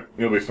tap it.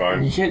 You'll be you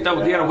fine. can't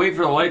double. You gotta wait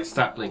for the light to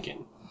stop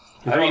blinking.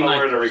 The I don't green know light.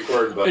 where to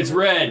record, but It's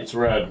red. It's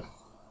red.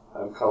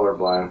 I'm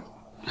colorblind.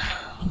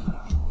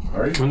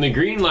 Are you? When the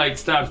green light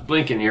stops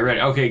blinking, you're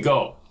ready. Okay,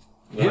 go.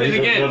 Hit it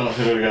again. No,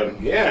 hit it again.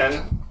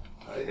 Again?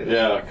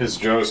 Yeah, because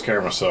Joe's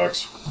camera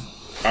sucks.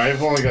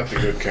 I've only got the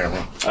good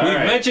camera. All We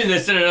right. mentioned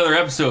this in another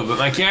episode, but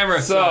my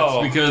camera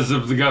sucks because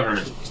of the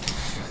government.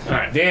 All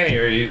right. Danny,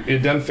 are you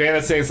done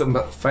fantasizing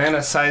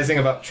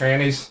about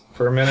trannies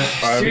for a minute?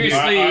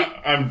 Seriously.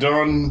 I'm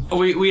done.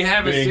 We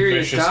have a Being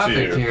serious vicious to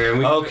topic you. here.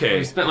 Okay.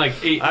 We spent like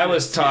 8 I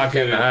was minutes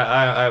talking.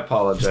 I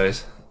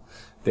apologize.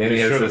 Danny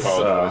You has should this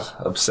apologize.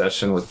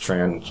 obsession with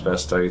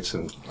transvestites,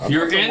 and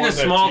You're the in one the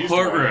that small teased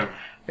courtroom.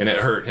 it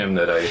hurt him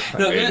that I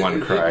made one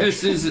cry.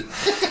 This is.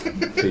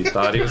 He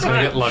thought he was going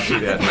to get lucky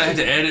that I night. had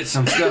to edit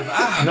some stuff.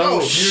 Ah,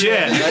 No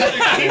shit.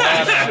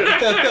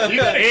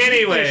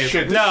 Anyway,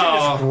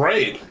 no,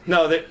 Great.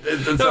 no.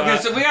 okay,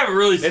 so we have a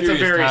really serious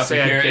very topic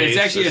sad here. case,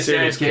 It's actually a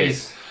sad serious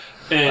case.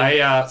 And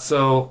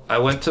I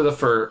went to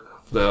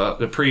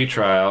the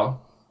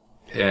pre-trial,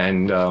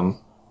 and I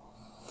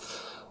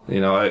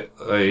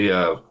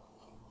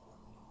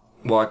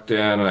walked in,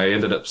 and I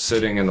ended up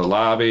sitting in the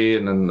lobby,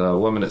 and then the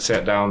woman that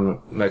sat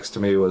down next to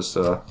me was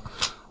the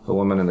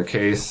woman in the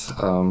case.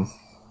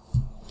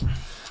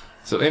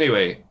 So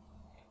anyway,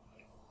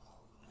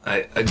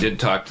 I did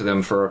talk to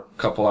them for a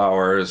couple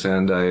hours,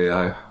 and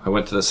I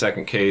went to the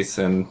second case,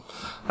 and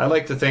I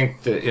like to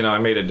think that, I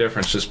made a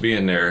difference just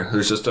being there.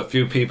 There's just a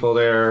few people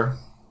there.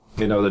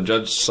 The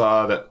judge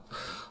saw that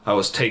I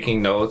was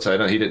taking notes. He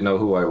didn't know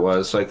who I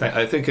was. So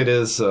I think it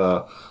is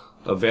a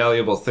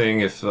valuable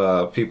thing if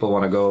people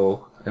want to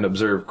go and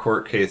observe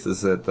court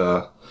cases that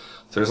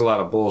there's a lot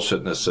of bullshit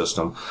in this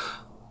system.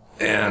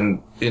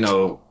 And,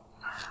 the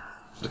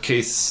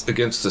case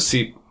against the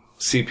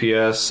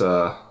CPS,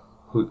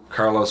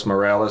 Carlos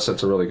Morales,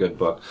 that's a really good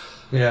book.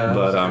 Yeah.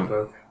 But,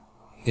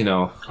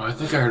 I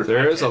think I heard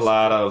there is a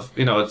lot of,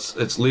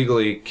 it's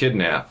legally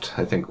kidnapped.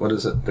 I think, what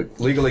is it? The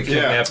legally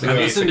kidnapped I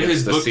case listened to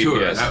his against book the tour.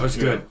 CPS. That was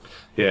good.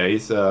 Yeah,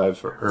 I've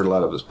heard a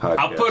lot of his podcasts.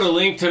 I'll put a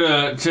link to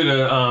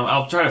the.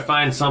 I'll try to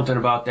find something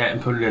about that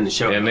and put it in the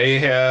show. And they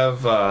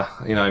have,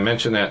 I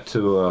mentioned that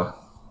to,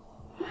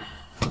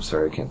 I'm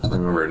sorry, I can't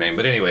remember her name.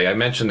 But anyway, I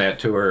mentioned that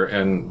to her,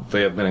 and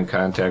they have been in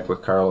contact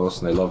with Carlos,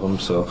 and they love him,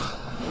 so.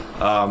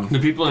 The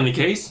people in the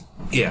case.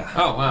 Yeah.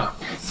 Oh wow.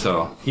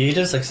 So. He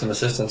does like some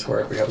assistance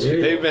work. We got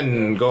They've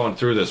been going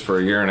through this for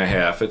a year and a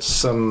half. It's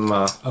some,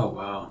 Oh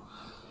wow.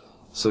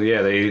 so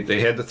yeah, they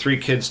had the 3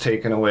 kids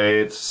taken away.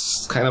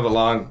 It's kind of a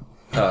long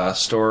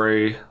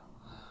story.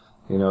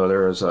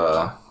 There was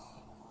a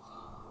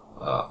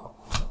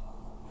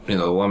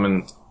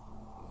woman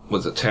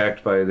was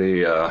attacked by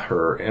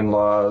her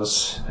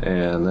in-laws,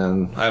 and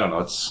then I don't know.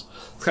 It's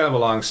kind of a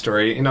long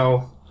story.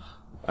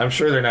 I'm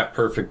sure they're not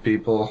perfect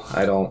people.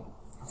 I don't,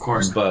 Of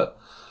course. but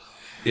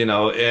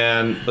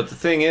but the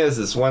thing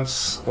is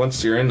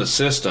once you're in the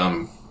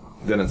system,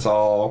 then it's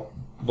all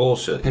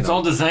bullshit. It's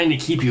all designed to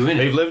keep you in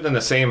They've it. lived in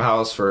the same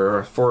house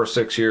for 4 or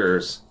 6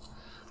 years.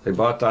 They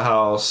bought the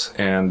house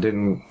and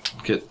didn't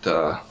get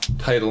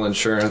title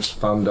insurance.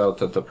 Found out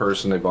that the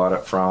person they bought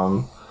it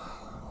from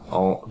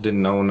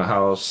didn't own the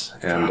house,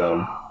 and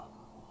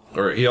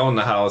or he owned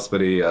the house, but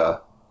he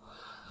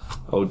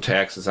owed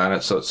taxes on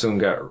it, so it soon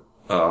got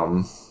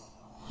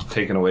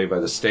taken away by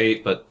the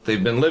state. But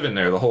they've been living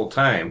there the whole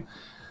time.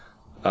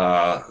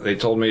 They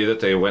told me that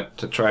they went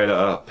to try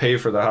to pay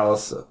for the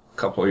house a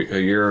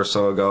year or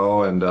so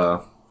ago, and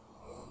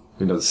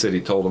the city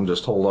told them,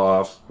 just hold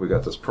off. We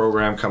got this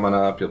program coming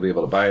up. You'll be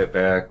able to buy it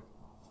back.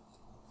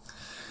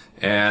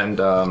 And,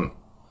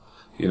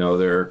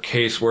 their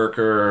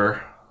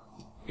caseworker,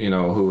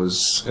 who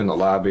was in the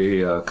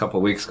lobby a couple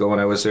of weeks ago when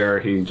I was there,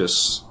 he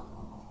just,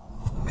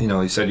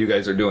 he said, you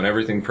guys are doing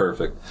everything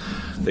perfect.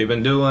 They've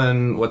been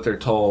doing what they're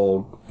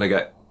told. They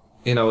got,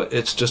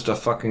 it's just a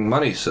fucking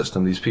money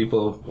system. These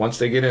people, once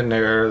they get in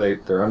there,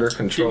 they're under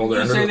control. Did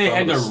They're you under say the they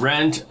had to thumbs.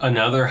 rent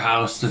another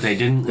house that they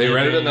didn't? They live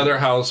rented in? another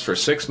house for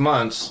 6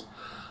 months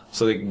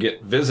so they could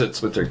get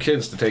visits with their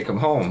kids to take them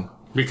home.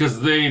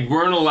 because they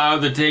weren't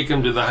allowed to take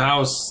them to the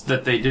house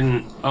that they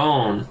didn't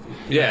own.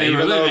 Yeah, They were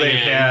even though living they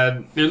in.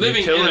 had They're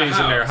living in a utilities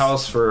in their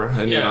house for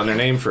Yeah. on their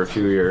name for a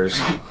few years.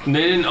 And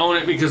they didn't own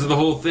it because of the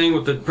whole thing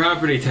with the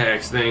property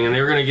tax thing, and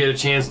they were going to get a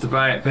chance to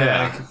buy it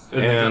back.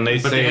 And they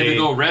but say they had to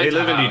go rent. they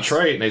live a in house.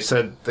 Detroit, and they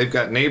said they've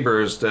got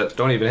neighbors that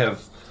don't even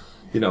have,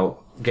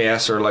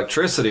 gas or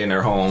electricity in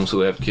their homes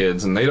who have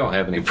kids, and they don't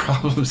have any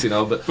problems,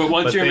 But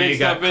once you're they mixed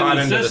got up in caught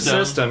the into the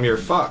system- system, you're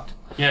fucked.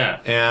 Yeah.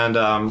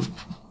 And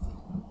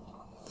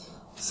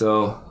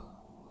so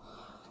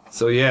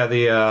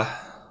yeah,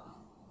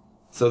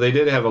 so they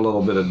did have a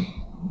little bit of,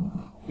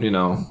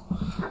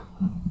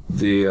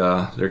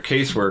 their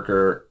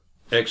caseworker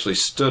actually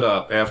stood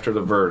up after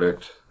the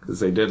verdict because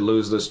they did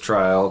lose this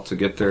trial to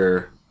get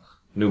their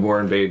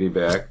newborn baby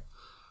back,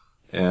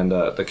 and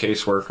the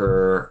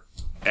caseworker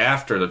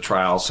after the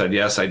trial said,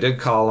 yes, I did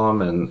call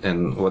them,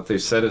 and what they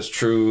said is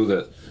true,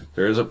 that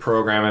there is a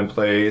program in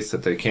place,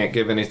 that they can't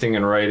give anything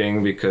in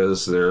writing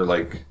because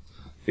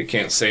they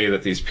can't say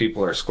that these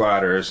people are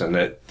squatters and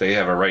that they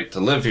have a right to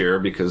live here,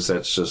 because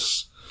that's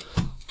just,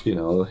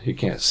 you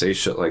can't say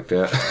shit like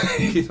that.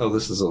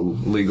 This is a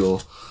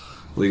legal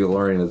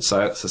oriented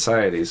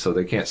society, so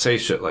they can't say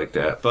shit like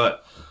that.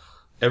 But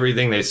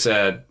everything they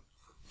said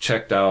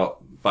checked out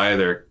by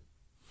their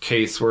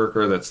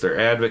caseworker that's their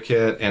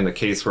advocate and the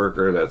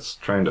caseworker that's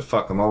trying to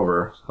fuck them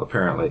over,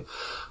 apparently.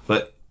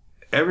 But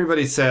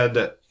everybody said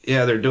that,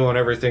 yeah, they're doing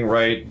everything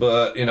right,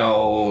 but,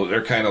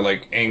 they're kind of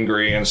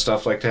angry and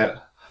stuff like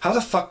that. How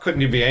the fuck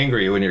couldn't you be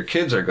angry when your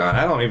kids are gone?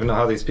 I don't even know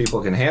how these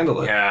people can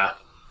handle it. Yeah.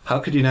 How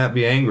could you not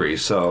be angry?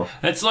 So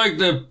That's like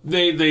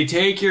they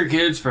take your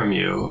kids from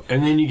you,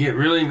 and then you get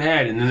really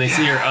mad, and then they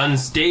say you're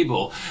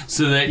unstable,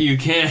 so that you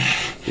can't.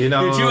 You're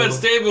too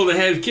unstable to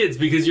have kids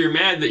because you're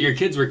mad that your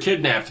kids were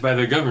kidnapped by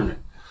the government.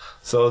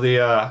 So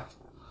the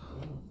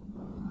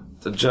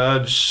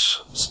judge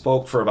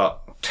spoke for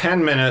about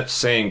 10 minutes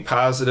saying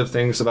positive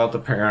things about the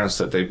parents,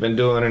 that they've been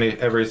doing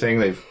everything.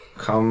 They've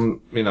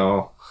come,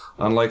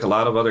 unlike a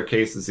lot of other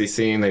cases he's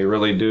seen, they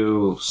really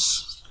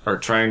are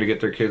trying to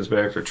get their kids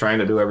back. They're trying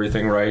to do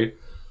everything right.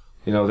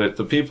 That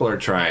the people are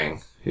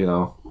trying,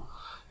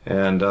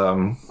 and,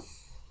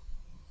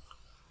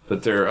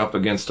 but they're up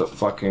against a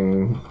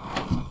fucking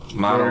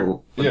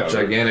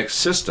gigantic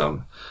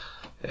system.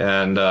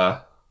 And,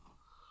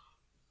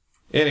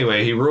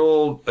 anyway, he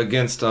ruled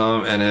against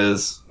them, and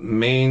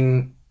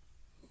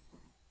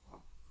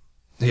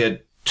he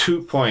had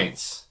 2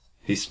 points.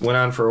 He went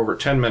on for over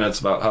 10 minutes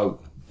about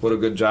what a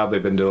good job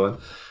they've been doing.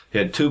 He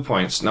had 2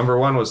 points. Number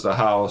one was the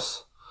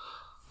house,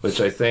 which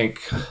I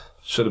think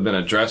should have been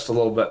addressed a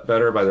little bit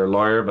better by their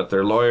lawyer, but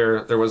their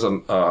lawyer, there was a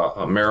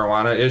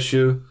marijuana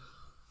issue.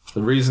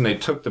 The reason they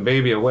took the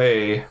baby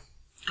away,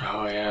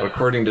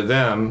 according to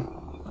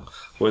them,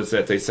 was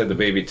that they said the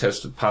baby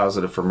tested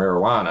positive for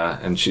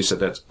marijuana, and she said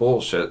that's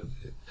bullshit.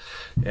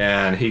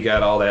 And he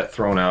got all that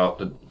thrown out.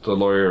 The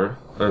lawyer,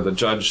 or the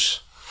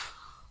judge,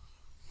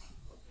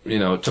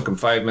 it took him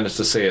 5 minutes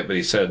to say it, but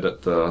he said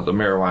that the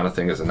marijuana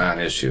thing is a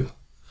non-issue.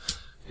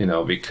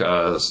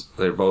 Because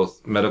they're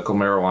both medical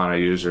marijuana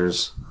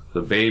users.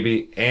 The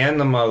baby and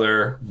the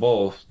mother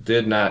both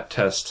did not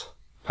test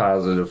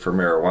positive for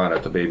marijuana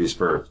at the baby's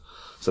birth.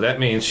 So that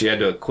means she had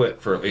to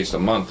quit for at least a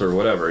month or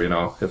whatever,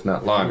 if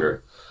not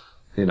longer.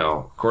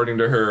 According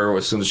to her,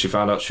 as soon as she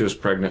found out she was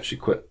pregnant, she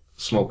quit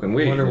smoking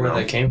weed. I wonder where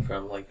they came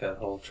from, that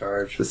whole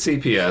charge. The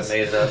CPS.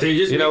 Made it up. They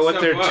just make What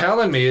stuff they're up.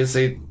 telling me is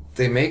they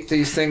make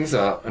these things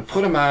up and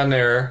put them on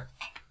there,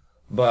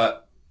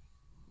 but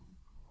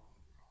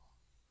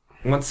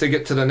once they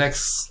get to the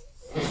next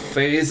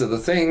phase of the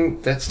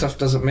thing, that stuff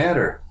doesn't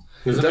matter.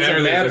 It doesn't that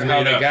matter it's how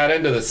made they up. got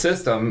into the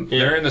system. Yeah.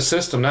 They're in the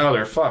system now.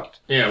 They're fucked.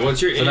 Yeah, once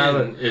you're now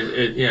in,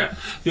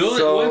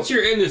 So- once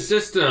you're in the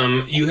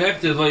system, you have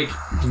to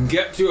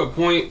get to a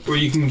point where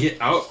you can get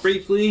out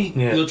briefly.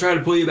 Yeah. They'll try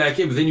to pull you back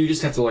in, but then you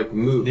just have to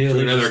move Yeah, to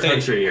leave another the state.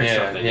 country or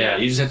Yeah, something. yeah.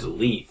 You just have to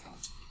leave.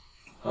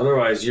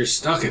 Otherwise, you're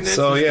stuck in this.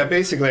 So yeah,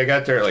 basically, I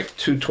got there at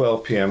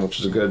 2:12 p.m., which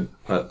is a good.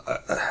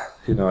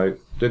 I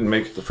didn't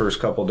make it the first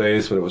couple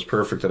days, but it was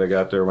perfect that I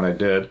got there when I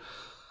did.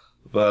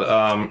 But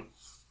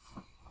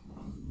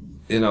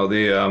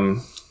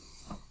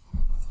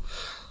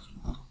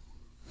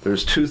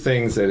there's two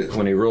things that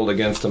when he ruled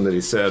against him that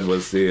he said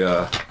was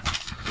the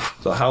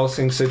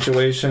housing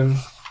situation,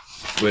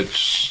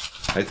 which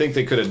I think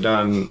they could have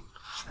done.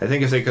 I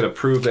think if they could have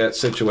proved that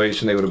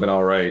situation, they would have been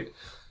all right.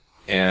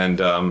 And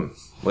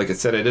like I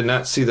said, I did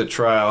not see the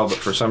trial, but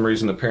for some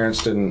reason the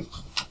parents didn't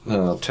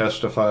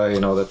testify.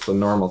 That's the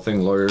normal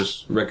thing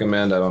lawyers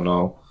recommend. I don't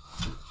know.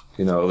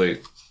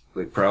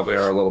 They probably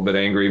are a little bit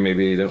angry.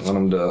 Maybe he didn't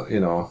want them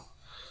to,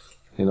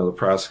 the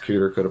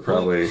prosecutor could have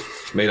probably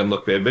made him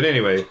look bad. But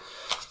anyway,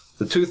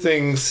 the two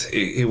things,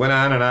 he went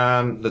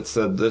on that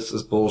said this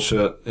is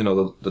bullshit.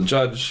 The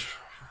judge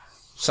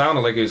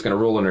sounded like he was going to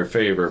rule in their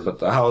favor, but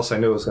the house I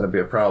knew was going to be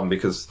a problem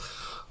because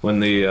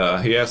when he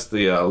asked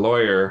the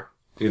lawyer,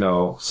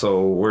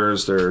 so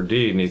where's their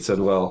deed? And he said,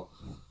 well,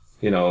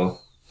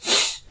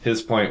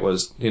 his point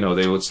was,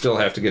 they would still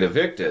have to get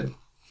evicted.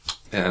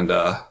 And,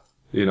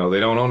 they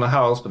don't own the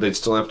house, but they'd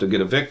still have to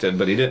get evicted.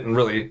 But he didn't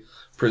really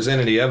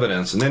present any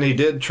evidence. And then he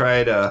did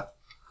try to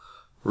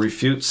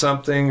refute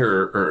something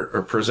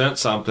or present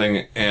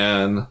something,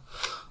 and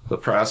the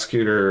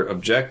prosecutor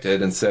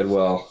objected and said,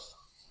 well,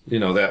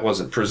 that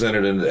wasn't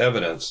presented into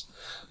evidence.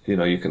 You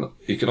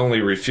can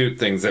only refute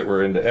things that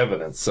were into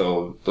evidence.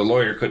 So the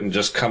lawyer couldn't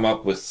just come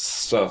up with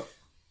stuff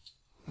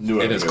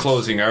in his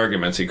closing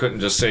arguments. He couldn't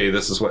just say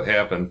this is what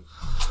happened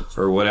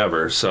or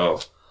whatever.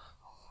 So,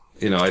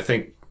 I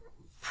think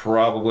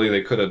probably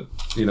they could have,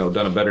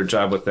 done a better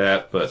job with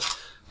that. But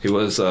he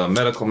was a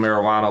medical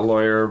marijuana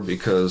lawyer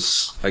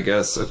because I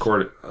guess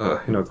according to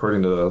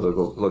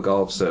the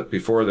Legalps that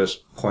before this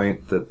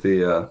point that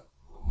they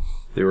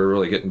were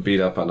really getting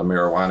beat up on the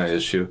marijuana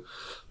issue.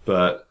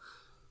 But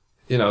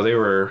they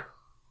were,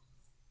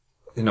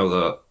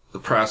 the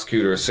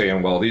prosecutor is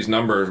saying, well, these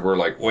numbers were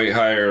like way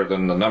higher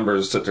than the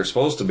numbers that they're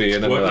supposed to be.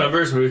 And then what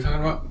numbers were we talking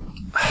about?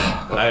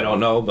 I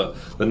don't know, but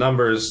the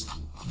numbers,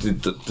 the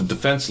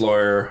defense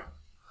lawyer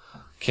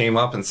came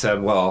up and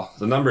said, well,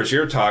 the numbers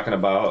you're talking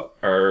about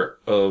are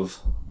of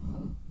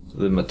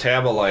the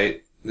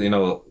metabolite,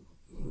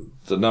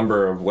 the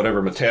number of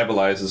whatever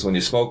metabolizes when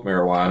you smoke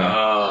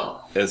marijuana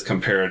as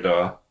compared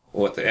to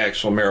what the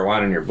actual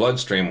marijuana in your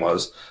bloodstream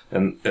was,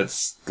 and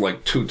it's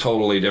like two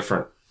totally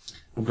different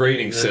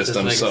grading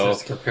systems. So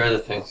compare the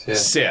things.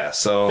 Yeah.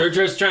 So they're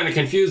just trying to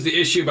confuse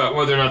the issue about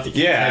whether or not the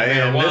kids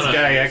had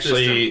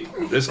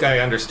marijuana. This guy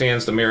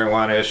understands the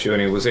marijuana issue, and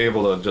he was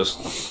able to just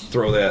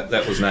throw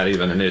that was not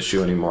even an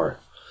issue anymore.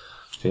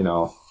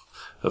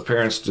 The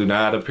parents do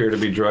not appear to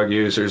be drug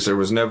users. There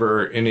was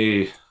never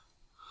any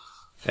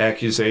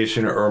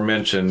accusation or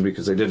mention,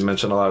 because they did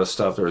mention a lot of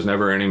stuff. There was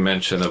never any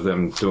mention of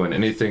them doing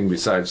anything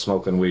besides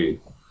smoking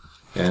weed,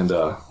 and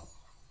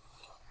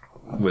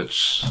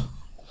which,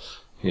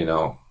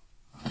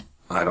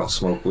 I don't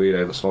smoke weed. I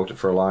haven't smoked it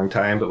for a long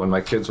time, but when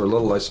my kids were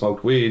little, I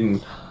smoked weed,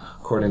 and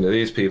according to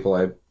these people,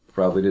 I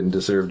probably didn't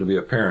deserve to be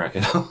a parent.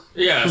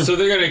 Yeah, so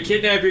they're gonna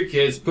kidnap your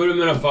kids, put them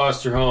in a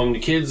foster home. The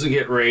kids will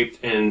get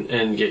raped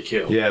and get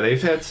killed. Yeah,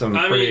 they've had some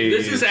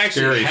this is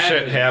actually scary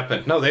shit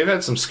happen. No, they've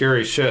had some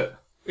scary shit.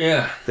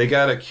 Yeah. They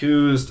got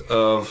accused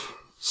of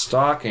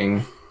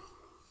stalking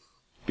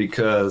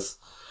because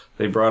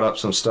they brought up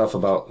some stuff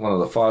about one of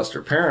the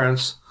foster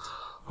parents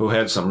who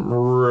had some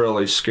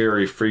really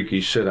scary, freaky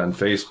shit on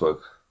Facebook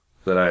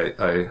that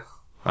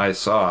I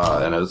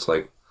saw, and it was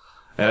like,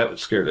 that would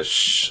scare the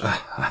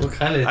What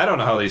kind of? I don't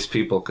know how these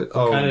people could.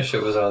 What kind of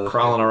shit was on?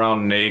 Crawling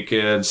around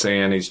naked,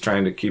 saying he's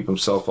trying to keep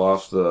himself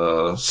off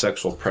the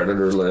sexual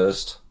predator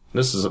list.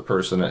 This is a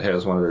person that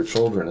has one of their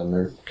children in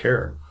their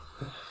care.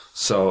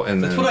 So,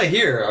 and that's what I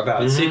hear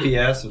about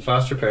CPS and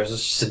foster parents.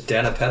 It's just a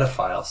den of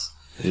pedophiles.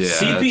 Yeah,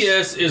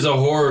 CPS is a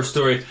horror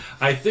story.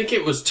 I think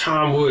it was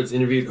Tom Woods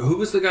interviewed. Who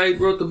was the guy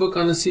who wrote the book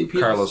on the CPS?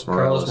 Carlos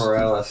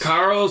Morales.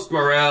 Carlos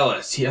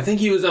Morales. I think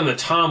he was on the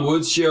Tom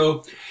Woods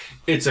show.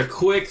 It's a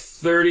quick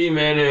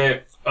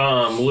 30-minute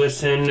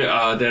listen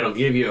that'll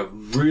give you a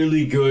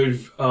really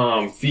good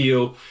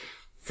feel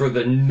for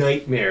the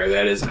nightmare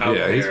that is out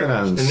there. Yeah, he's been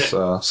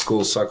on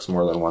School Sucks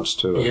more than once,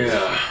 too.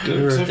 Yeah.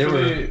 Didn't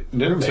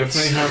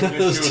Tiffany have an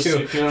issue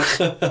with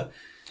CPS?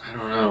 I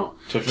don't know.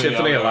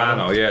 Tiffany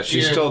Alano, yeah,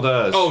 she still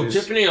does. Oh,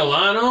 Tiffany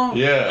Alano?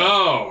 Yeah.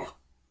 Oh,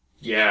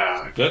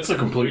 yeah. That's a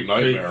complete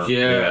nightmare.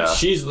 Yeah,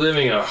 she's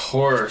living a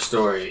horror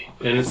story.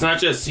 And it's not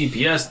just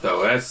CPS,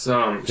 though. That's,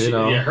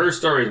 her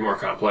story is more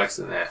complex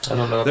than that. I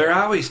don't know. They're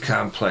always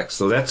complex,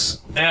 though.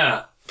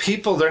 Yeah.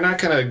 People, they're not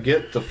going to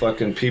get the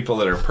fucking people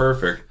that are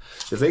perfect.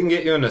 If they can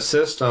get you in the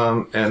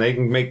system and they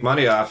can make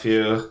money off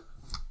you,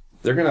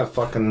 they're going to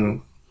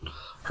fucking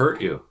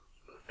hurt you.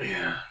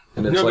 Yeah.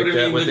 And it's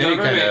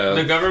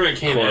the government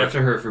came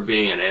after her for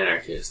being an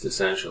anarchist,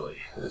 essentially.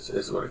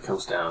 Is what it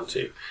comes down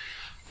to.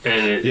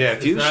 And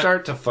if you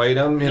start to fight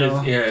them,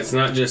 it's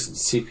not just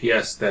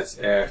CPS that's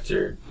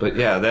after. But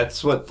yeah,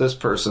 that's what this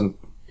person,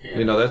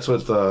 that's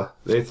what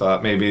they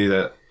thought maybe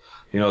that,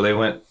 they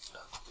went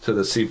to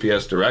the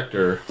CPS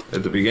director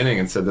at the beginning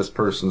and said this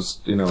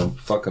person's,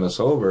 fucking us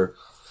over.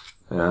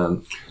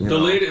 And the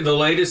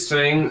latest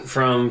thing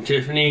from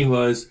Tiffany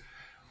was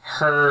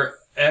her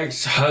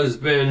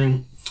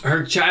ex-husband.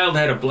 Her child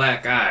had a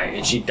black eye,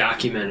 and she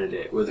documented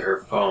it with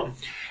her phone.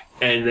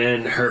 And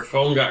then her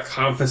phone got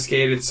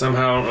confiscated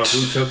somehow. I don't know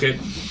who took it.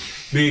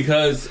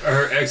 Because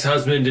her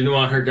ex-husband didn't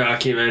want her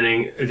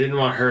didn't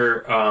want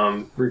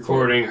her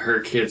recording her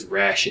kids'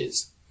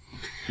 rashes.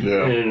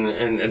 Yeah.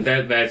 And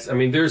that's,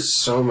 there's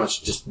so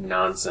much just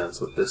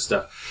nonsense with this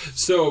stuff.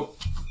 So,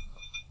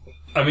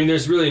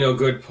 there's really no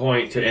good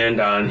point to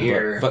end on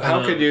here. But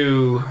how could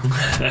you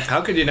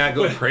not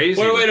go crazy?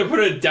 What a way to put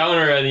a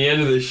downer at the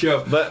end of the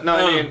show. But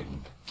no,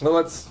 we're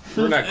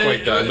not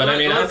quite done. But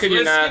how could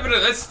you not?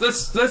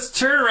 Let's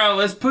turn around.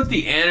 Let's put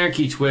the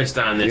anarchy twist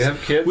on this. You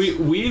have kids?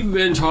 We've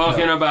been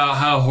talking about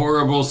how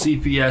horrible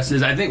CPS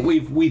is. I think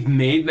we've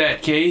made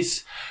that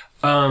case.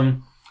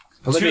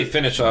 Let me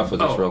finish off with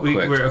this real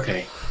quick.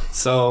 Okay.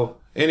 So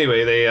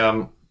anyway, they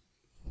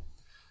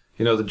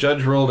the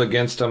judge ruled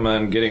against them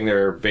on getting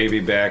their baby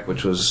back,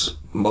 which was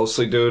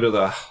mostly due to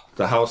the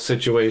the house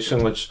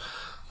situation, which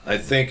I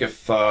think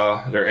if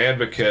their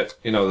advocate,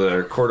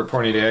 their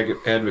court-appointed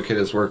advocate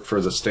has worked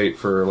for the state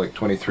for like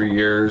 23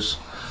 years,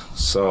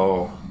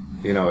 so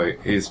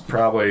he's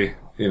probably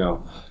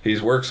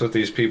he's works with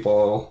these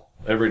people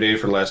every day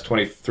for the last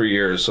 23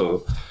 years,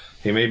 so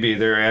he may be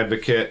their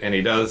advocate, and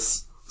he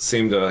does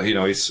seem to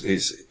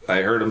he's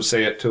I heard him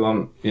say it to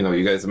him,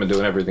 you guys have been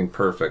doing everything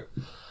perfect,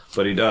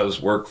 but he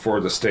does work for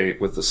the state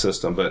with the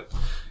system. But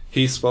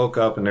he spoke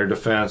up in their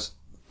defense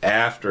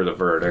after the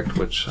verdict,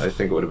 which I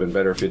think it would have been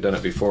better if he'd done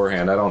it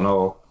beforehand. I don't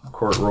know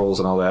court rules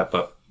and all that,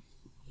 but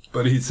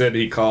he said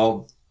he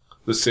called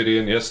the city,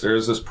 and yes, there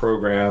is this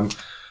program,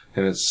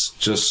 and it's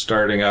just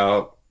starting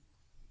out,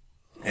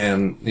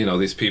 and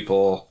these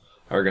people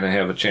are going to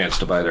have a chance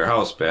to buy their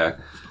house back,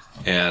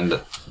 and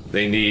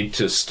they need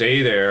to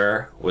stay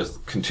there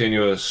with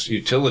continuous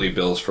utility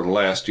bills for the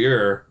last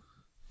year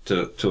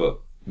to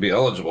be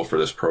eligible for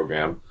this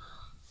program.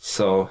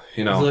 So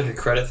Is it like a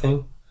credit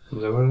thing?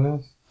 Is that what it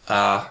is?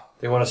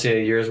 They want to see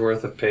a year's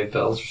worth of paid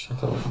bills or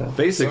something like that.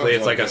 Basically,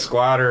 it's like a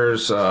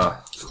squatter's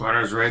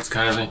rights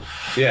kind of thing.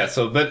 Yeah.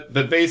 So, but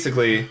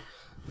basically,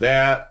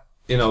 that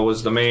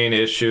was the main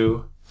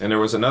issue, and there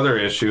was another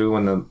issue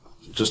when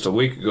just a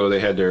week ago they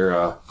had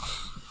their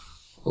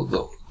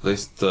the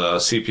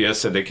CPS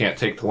said they can't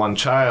take the one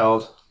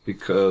child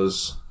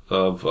because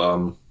of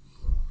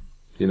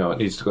it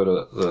needs to go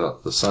to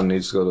the son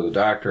needs to go to the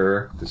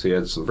doctor because he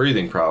had some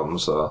breathing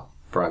problems,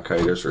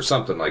 bronchitis or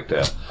something like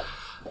that.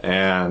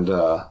 And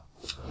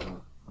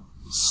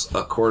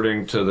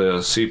according to the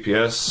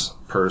CPS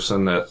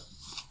person, that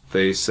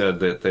they said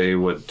that they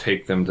would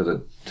take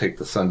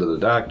the son to the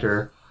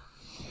doctor,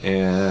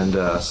 and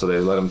so they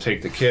let him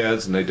take the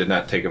kids, and they did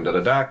not take him to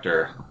the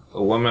doctor.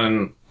 A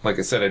woman, like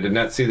I said, I did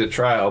not see the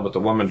trial, but the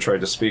woman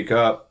tried to speak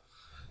up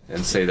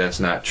and say that's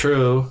not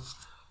true,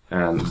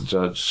 and the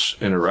judge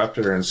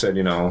interrupted her and said,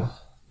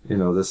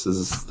 this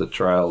is, the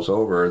trial's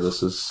over.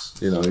 This is,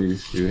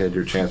 you had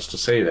your chance to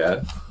say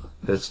that.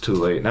 It's too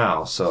late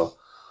now. So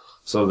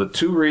the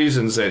two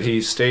reasons that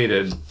he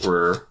stated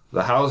were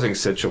the housing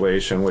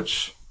situation,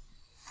 which,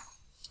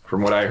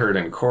 from what I heard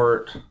in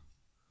court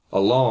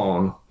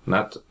alone,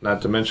 not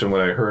to mention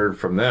what I heard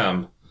from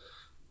them,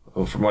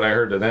 from what I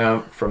heard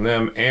from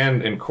them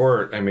and in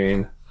court,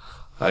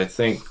 I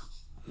think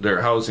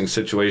their housing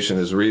situation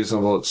is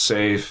reasonable, it's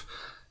safe,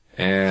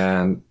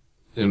 and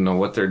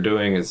what they're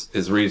doing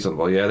is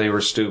reasonable. Yeah, they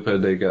were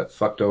stupid, they got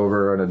fucked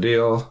over on a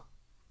deal,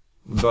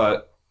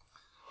 but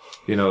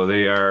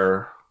they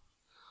are,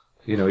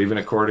 even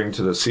according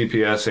to the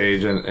CPS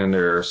agent and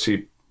their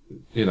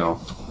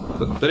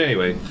but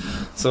anyway,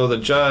 so the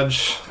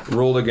judge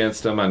ruled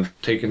against them on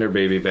taking their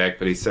baby back,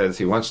 but he says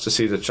he wants to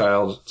see the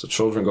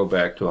children go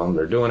back to him.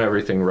 They're doing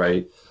everything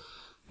right.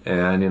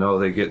 And,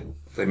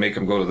 they make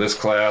him go to this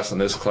class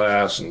and, she's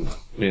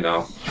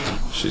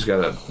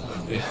got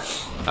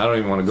I don't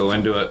even want to go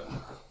into it,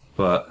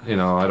 but, I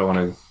don't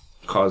want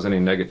to cause any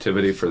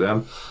negativity for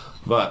them.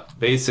 But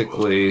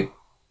basically,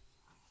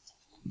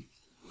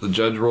 the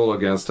judge ruled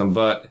against him,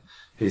 but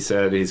he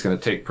said he's going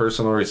to take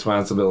personal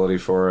responsibility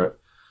for it.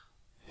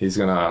 He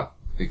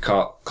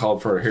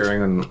called for a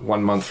hearing in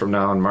 1 month from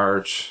now in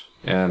March.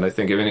 And I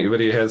think if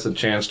anybody has a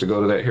chance to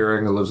go to that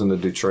hearing that lives in the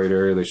Detroit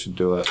area, they should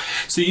do it.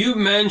 So you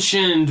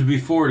mentioned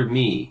before to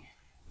me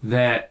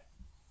that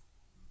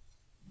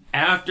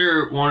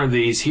after one of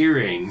these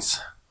hearings,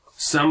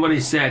 somebody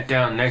sat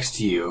down next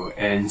to you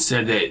and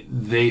said that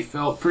they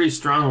felt pretty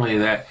strongly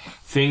that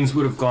things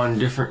would have gone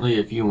differently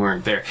if you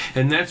weren't there.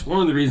 And that's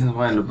one of the reasons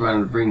why I wanted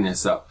to bring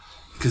this up.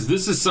 Because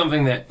this is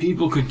something that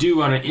people could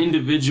do on an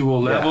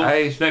individual level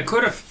that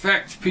could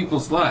affect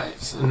people's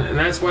lives. And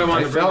that's why I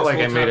wanted to bring this I felt like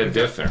I made a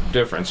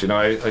difference.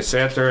 I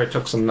sat there, I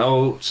took some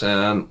notes,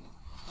 and,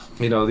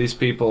 these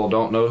people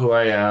don't know who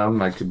I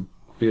am. I could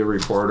be a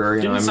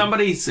reporter. Didn't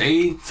somebody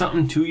say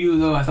something to you,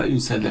 though? I thought you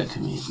said that to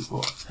me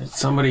before.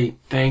 Somebody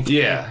thanked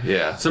you.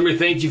 Yeah. Somebody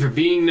thanked you for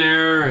being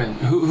there. And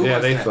who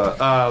was they that?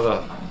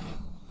 thought,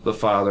 the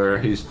father,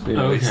 he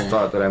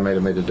thought that I might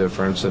have made a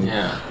difference, and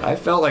I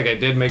felt like I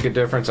did make a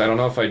difference. I don't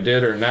know if I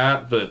did or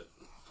not, but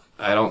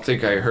I don't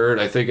think I heard.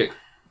 I think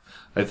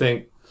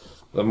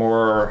the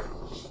more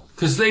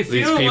because they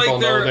feel these people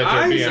like know that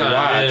they're being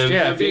watched.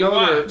 Yeah, if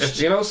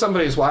if you know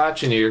somebody's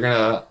watching you, you're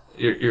gonna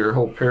your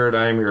whole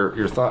paradigm,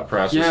 your thought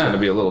process is gonna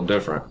be a little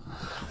different.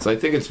 So I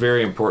think it's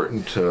very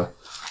important to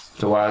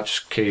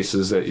watch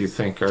cases that you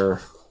think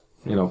are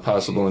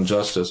possible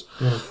injustice.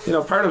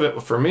 Part of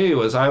it for me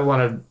was I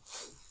wanted.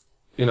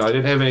 I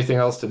didn't have anything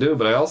else to do,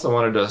 but I also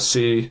wanted to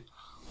see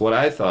what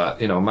I thought,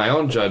 my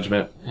own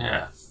judgment.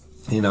 Yeah.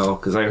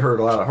 Because I heard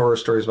a lot of horror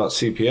stories about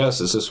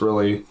CPS. Is this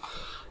really,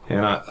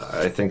 and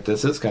I think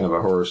this is kind of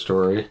a horror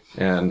story.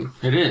 And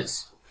it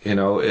is.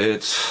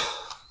 It's,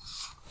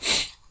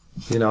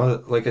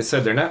 like I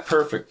said, they're not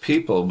perfect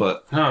people,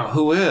 but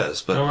who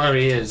is? But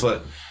nobody is.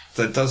 But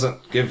that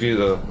doesn't give you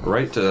the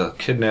right to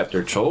kidnap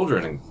their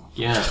children and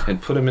Yeah.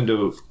 and put them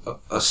into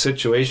a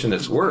situation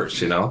that's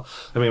worse, you know?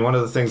 I mean, one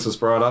of the things that's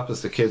brought up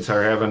is the kids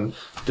are having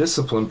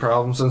discipline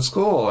problems in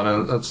school,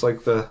 and it's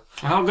like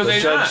How could the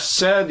they judge not?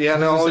 said, you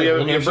know,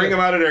 you bring them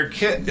out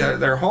of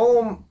their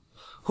home.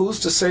 Who's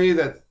to say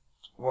that?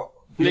 Well,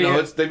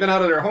 they've been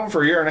out of their home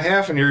for a year and a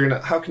half, and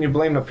how can you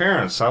blame the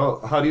parents?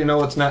 How do you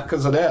know it's not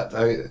because of that?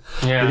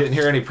 You didn't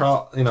hear any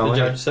The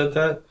judge said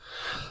that.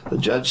 The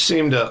judge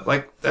seemed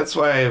to that's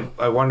why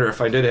I wonder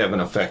if I did have an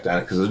effect on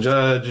it, because the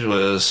judge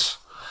was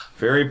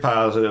very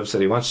positive, said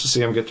he wants to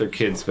see them get their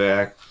kids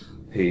back.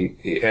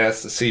 He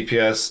asked the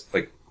CPS,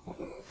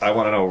 I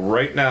want to know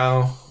right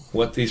now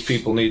what these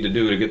people need to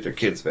do to get their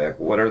kids back.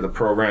 What are the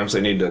programs they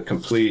need to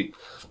complete?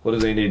 What do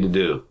they need to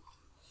do?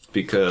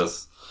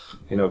 Because,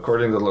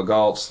 according to the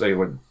Legalts, they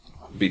would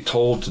be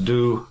told to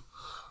do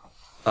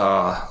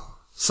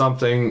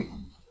something,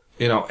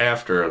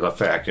 after the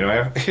fact.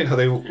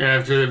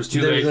 After it was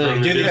too late.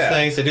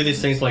 They do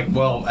these things like,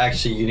 well,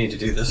 actually, you need to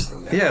do this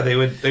thing now. Yeah, they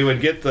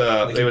would get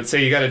they would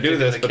say you got to do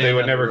this, but they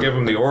would never give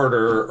them the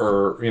order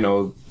or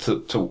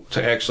to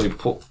actually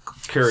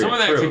carry Some it of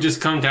that through. could just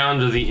come down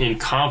to the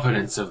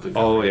incompetence of the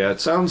government. Oh yeah, it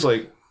sounds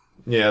like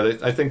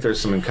I think there's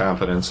some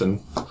incompetence,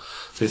 and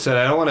they said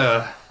I don't want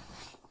to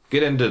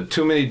get into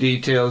too many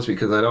details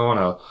because I don't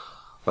want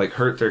to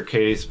hurt their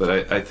case,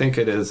 but I think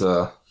it is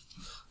I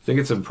think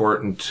it's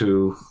important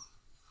to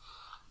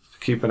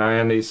keep an eye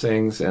on these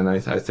things, and I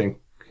think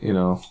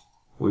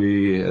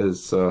we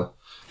as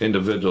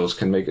individuals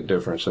can make a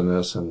difference in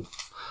this. And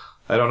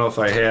I don't know if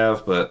I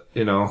have, but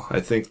I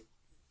think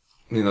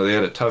they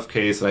had a tough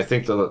case, and I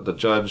think the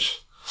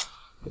judge,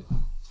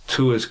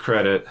 to his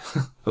credit,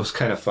 it was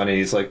kind of funny.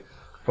 He's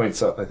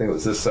points up. I think it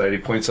was this side. He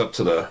points up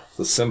to the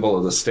symbol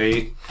of the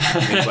state.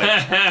 He's like,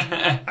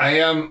 I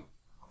am.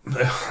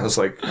 I was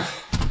like,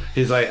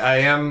 he's like, I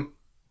am.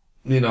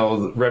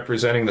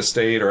 Representing the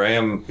state, or I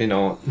am,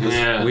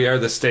 we are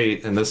the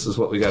state, and this is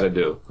what we got to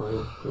do.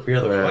 We are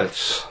the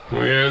what?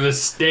 We are the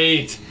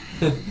state.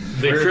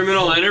 The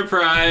criminal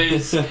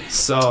enterprise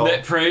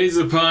that preys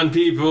upon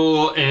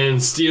people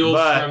and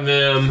steals from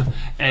them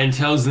and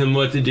tells them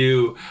what to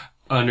do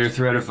under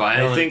threat of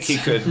violence. I think he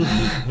could.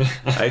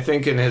 I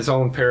think in his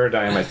own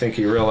paradigm, I think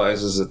he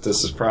realizes that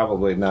this is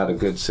probably not a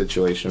good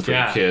situation for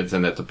the kids,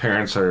 and that the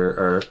parents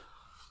are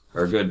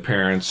good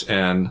parents.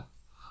 And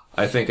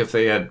I think if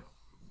they had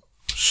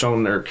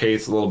shown their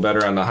case a little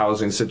better on the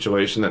housing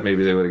situation, that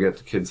maybe they would have got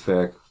the kids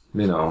back,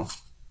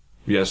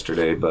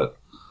 yesterday,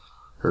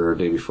 or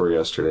day before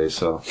yesterday.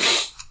 So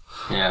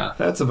yeah,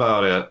 that's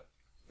about it.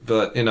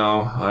 But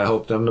I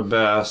hope them the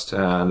best,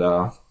 and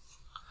I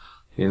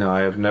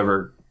have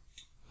never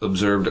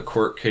observed a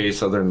court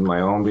case other than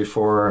my own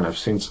before, and I've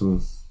seen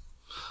some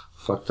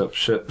fucked up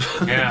shit.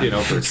 Yeah.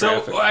 For traffic.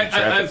 So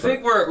I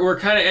think we're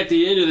kind of at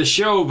the end of the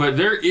show, but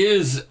there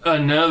is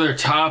another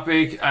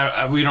topic.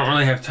 We don't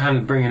really have time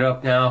to bring it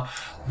up now,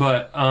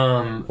 but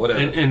whatever.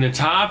 And the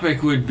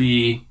topic would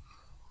be,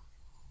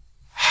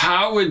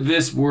 how would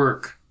this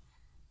work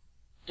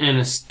in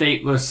a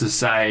stateless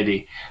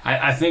society?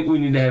 I think we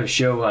need to have a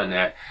show on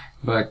that.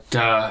 But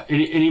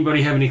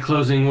anybody have any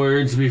closing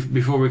words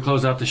before we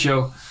close out the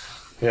show?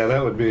 Yeah,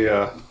 that would be.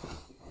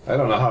 I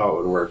don't know how it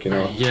would work,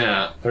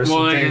 Yeah. There's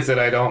some things that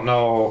I don't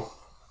know.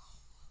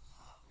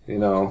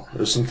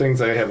 There's some things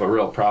I have a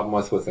real problem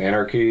with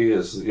anarchy.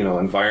 Is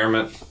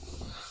environment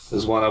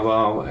is one of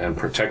them, and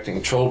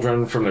protecting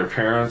children from their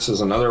parents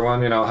is another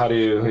one. How do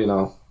you do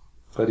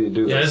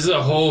Yeah, this? this is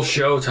a whole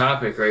show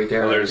topic right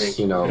there. Well, there's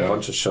a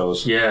bunch of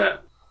shows. Yeah,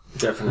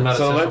 definitely. I'm not a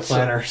central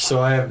planner, so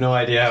I have no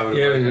idea how it would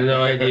Yeah, work.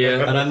 no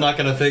idea. And I'm not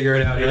going to figure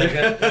it out either. I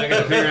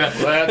gotta figure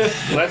it out.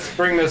 Let's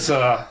bring this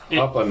up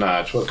a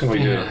notch. What can we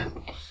do?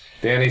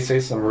 Danny, say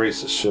some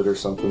racist shit or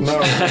something. No. So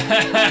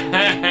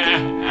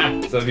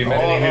have you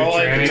met any new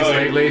trannies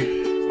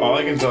lately? All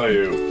I can tell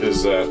you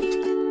is that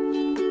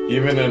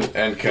even in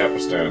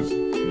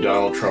Ancapistan,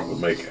 Donald Trump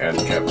would make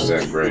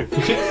Ancapistan great.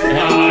 That's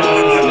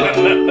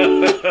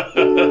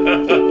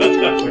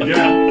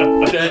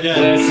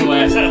the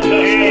last.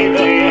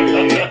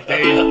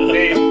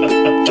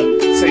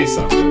 Dave, say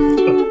something.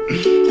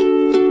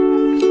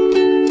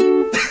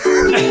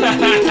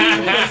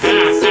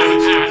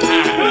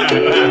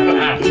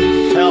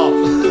 Help.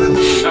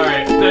 All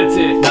right, that's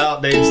it. Now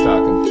Dave's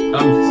talking.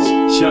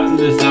 I'm shutting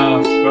this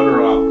off. Shut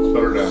her off.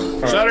 Shut her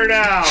down. Shut her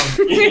down.